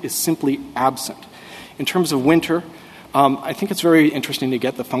 that proof is simply absent. In terms of Winter, I think it's very interesting to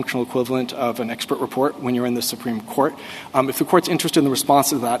get the functional equivalent of an expert report when you're in the Supreme Court. If the court's interested in the response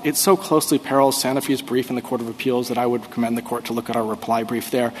to that, it so closely parallels Sanofi's brief in the Court of Appeals that I would commend the court to look at our reply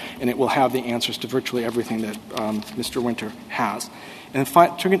brief there, and it will have the answers to virtually everything that Mr. Winter has. And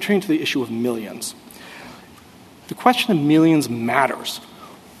turning to the issue of millions. The question of millions matters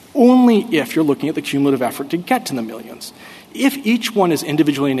only if you're looking at the cumulative effort to get to the millions. If each one is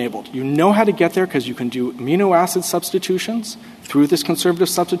individually enabled, you know how to get there because you can do amino acid substitutions. Through this conservative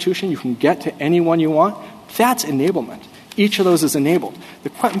substitution, you can get to any one you want. That's enablement. Each of those is enabled. The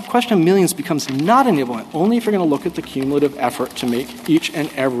question of millions becomes not enablement only if you're going to look at the cumulative effort to make each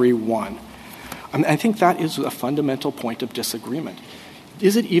and every one. I think that is a fundamental point of disagreement.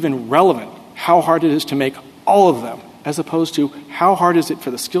 Is it even relevant how hard it is to make all of them, as opposed to how hard is it for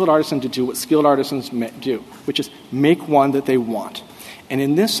the skilled artisan to do what skilled artisans do, which is make one that they want. And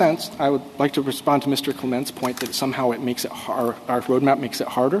in this sense, I would like to respond to Mr. Clement's point that somehow it makes it our roadmap makes it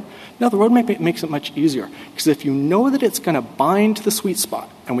harder. No, the roadmap makes it much easier, because if you know that it's going to bind to the sweet spot,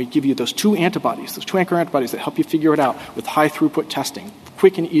 and we give you those two anchor antibodies that help you figure it out with high-throughput testing,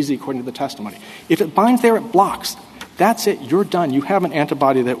 quick and easy according to the testimony. If it binds there, it blocks. That's it. You're done. You have an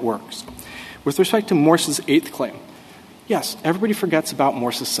antibody that works. With respect to Morse's 8th claim, yes, everybody forgets about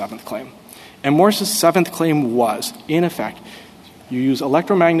Morse's 7th claim. And Morse's 7th claim was, in effect, you use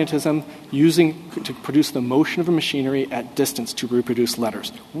electromagnetism to produce the motion of a machinery at distance to reproduce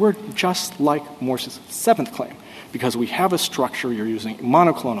letters. We're just like Morse's 7th claim because we have a structure, you're using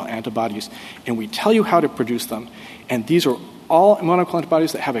monoclonal antibodies, and we tell you how to produce them. And these are all monoclonal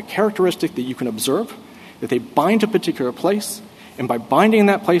antibodies that have a characteristic that you can observe, that they bind to a particular place, and by binding in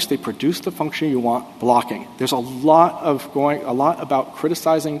that place, they produce the function you want, blocking. There's a lot about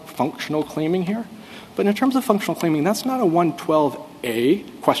criticizing functional claiming here. But in terms of functional claiming, that's not a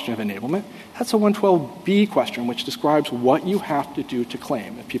 112A question of enablement. That's a 112B question, which describes what you have to do to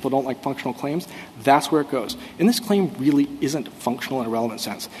claim. If people don't like functional claims, that's where it goes. And this claim really isn't functional in a relevant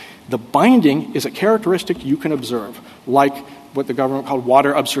sense. The binding is a characteristic you can observe, like what the government called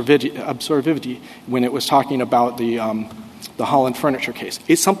water absorbivity when it was talking about the Holland furniture case.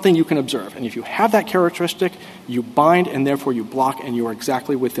 It's something you can observe. And if you have that characteristic, you bind and therefore you block, and you are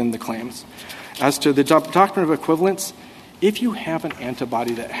exactly within the claims. As to the doctrine of equivalence, if you have an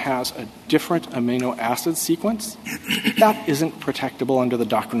antibody that has a different amino acid sequence, that isn't protectable under the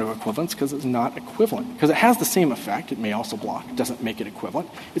doctrine of equivalence because it's not equivalent. Because it has the same effect. It may also block. It doesn't make it equivalent.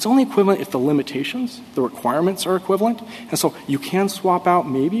 It's only equivalent if the limitations, the requirements are equivalent. And so you can swap out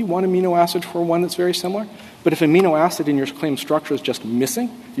maybe one amino acid for one that's very similar. But if amino acid in your claim structure is just missing,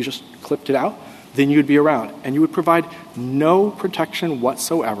 you just clipped it out, then you'd be around. And you would provide no protection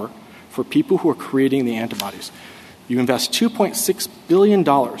whatsoever for people who are creating the antibodies. You invest $2.6 billion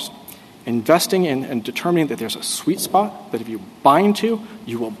investing in and determining that there's a sweet spot that if you bind to,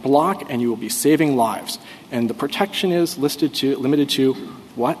 you will block and you will be saving lives. And the protection is limited to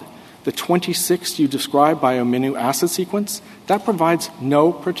what? The 26 you described by amino acid sequence, that provides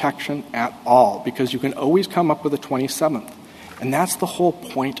no protection at all because you can always come up with a 27th. And that's the whole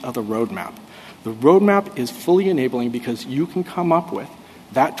point of the roadmap. The roadmap is fully enabling because you can come up with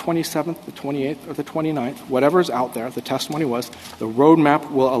that 27th, the 28th, or the 29th, whatever's out there, the testimony was, the roadmap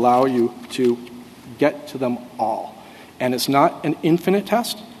will allow you to get to them all. And it's not an infinite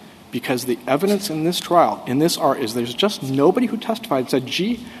test because the evidence in this trial, in this art, is there's just nobody who testified and said,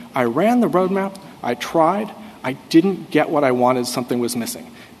 gee, I ran the roadmap, I tried, I didn't get what I wanted, something was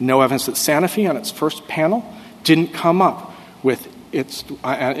missing. No evidence that Sanofi on its first panel didn't come up with its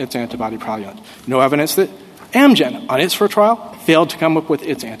antibody Praluent. No evidence that Amgen, on its first trial, failed to come up with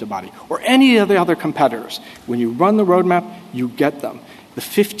its antibody, or any of the other competitors. When you run the roadmap, you get them. The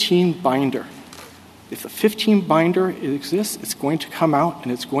 15 binder. If the 15 binder exists, it's going to come out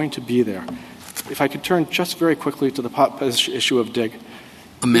and it's going to be there. If I could turn just very quickly to the issue of DIG.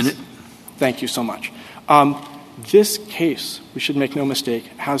 A minute. Thank you so much. This case, we should make no mistake,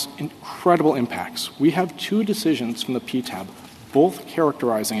 has incredible impacts. We have 2 decisions from the PTAB, both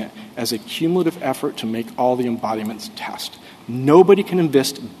characterizing it as a cumulative effort to make all the embodiments test. Nobody can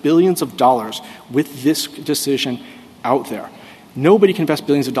invest billions of dollars with this decision out there. Nobody can invest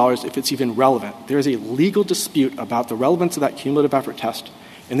billions of dollars if it's even relevant. There is a legal dispute about the relevance of that cumulative effort test,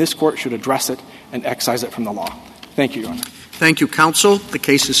 and this Court should address it and excise it from the law. Thank you, Your Honor. Thank you, counsel. The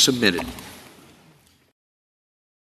case is submitted.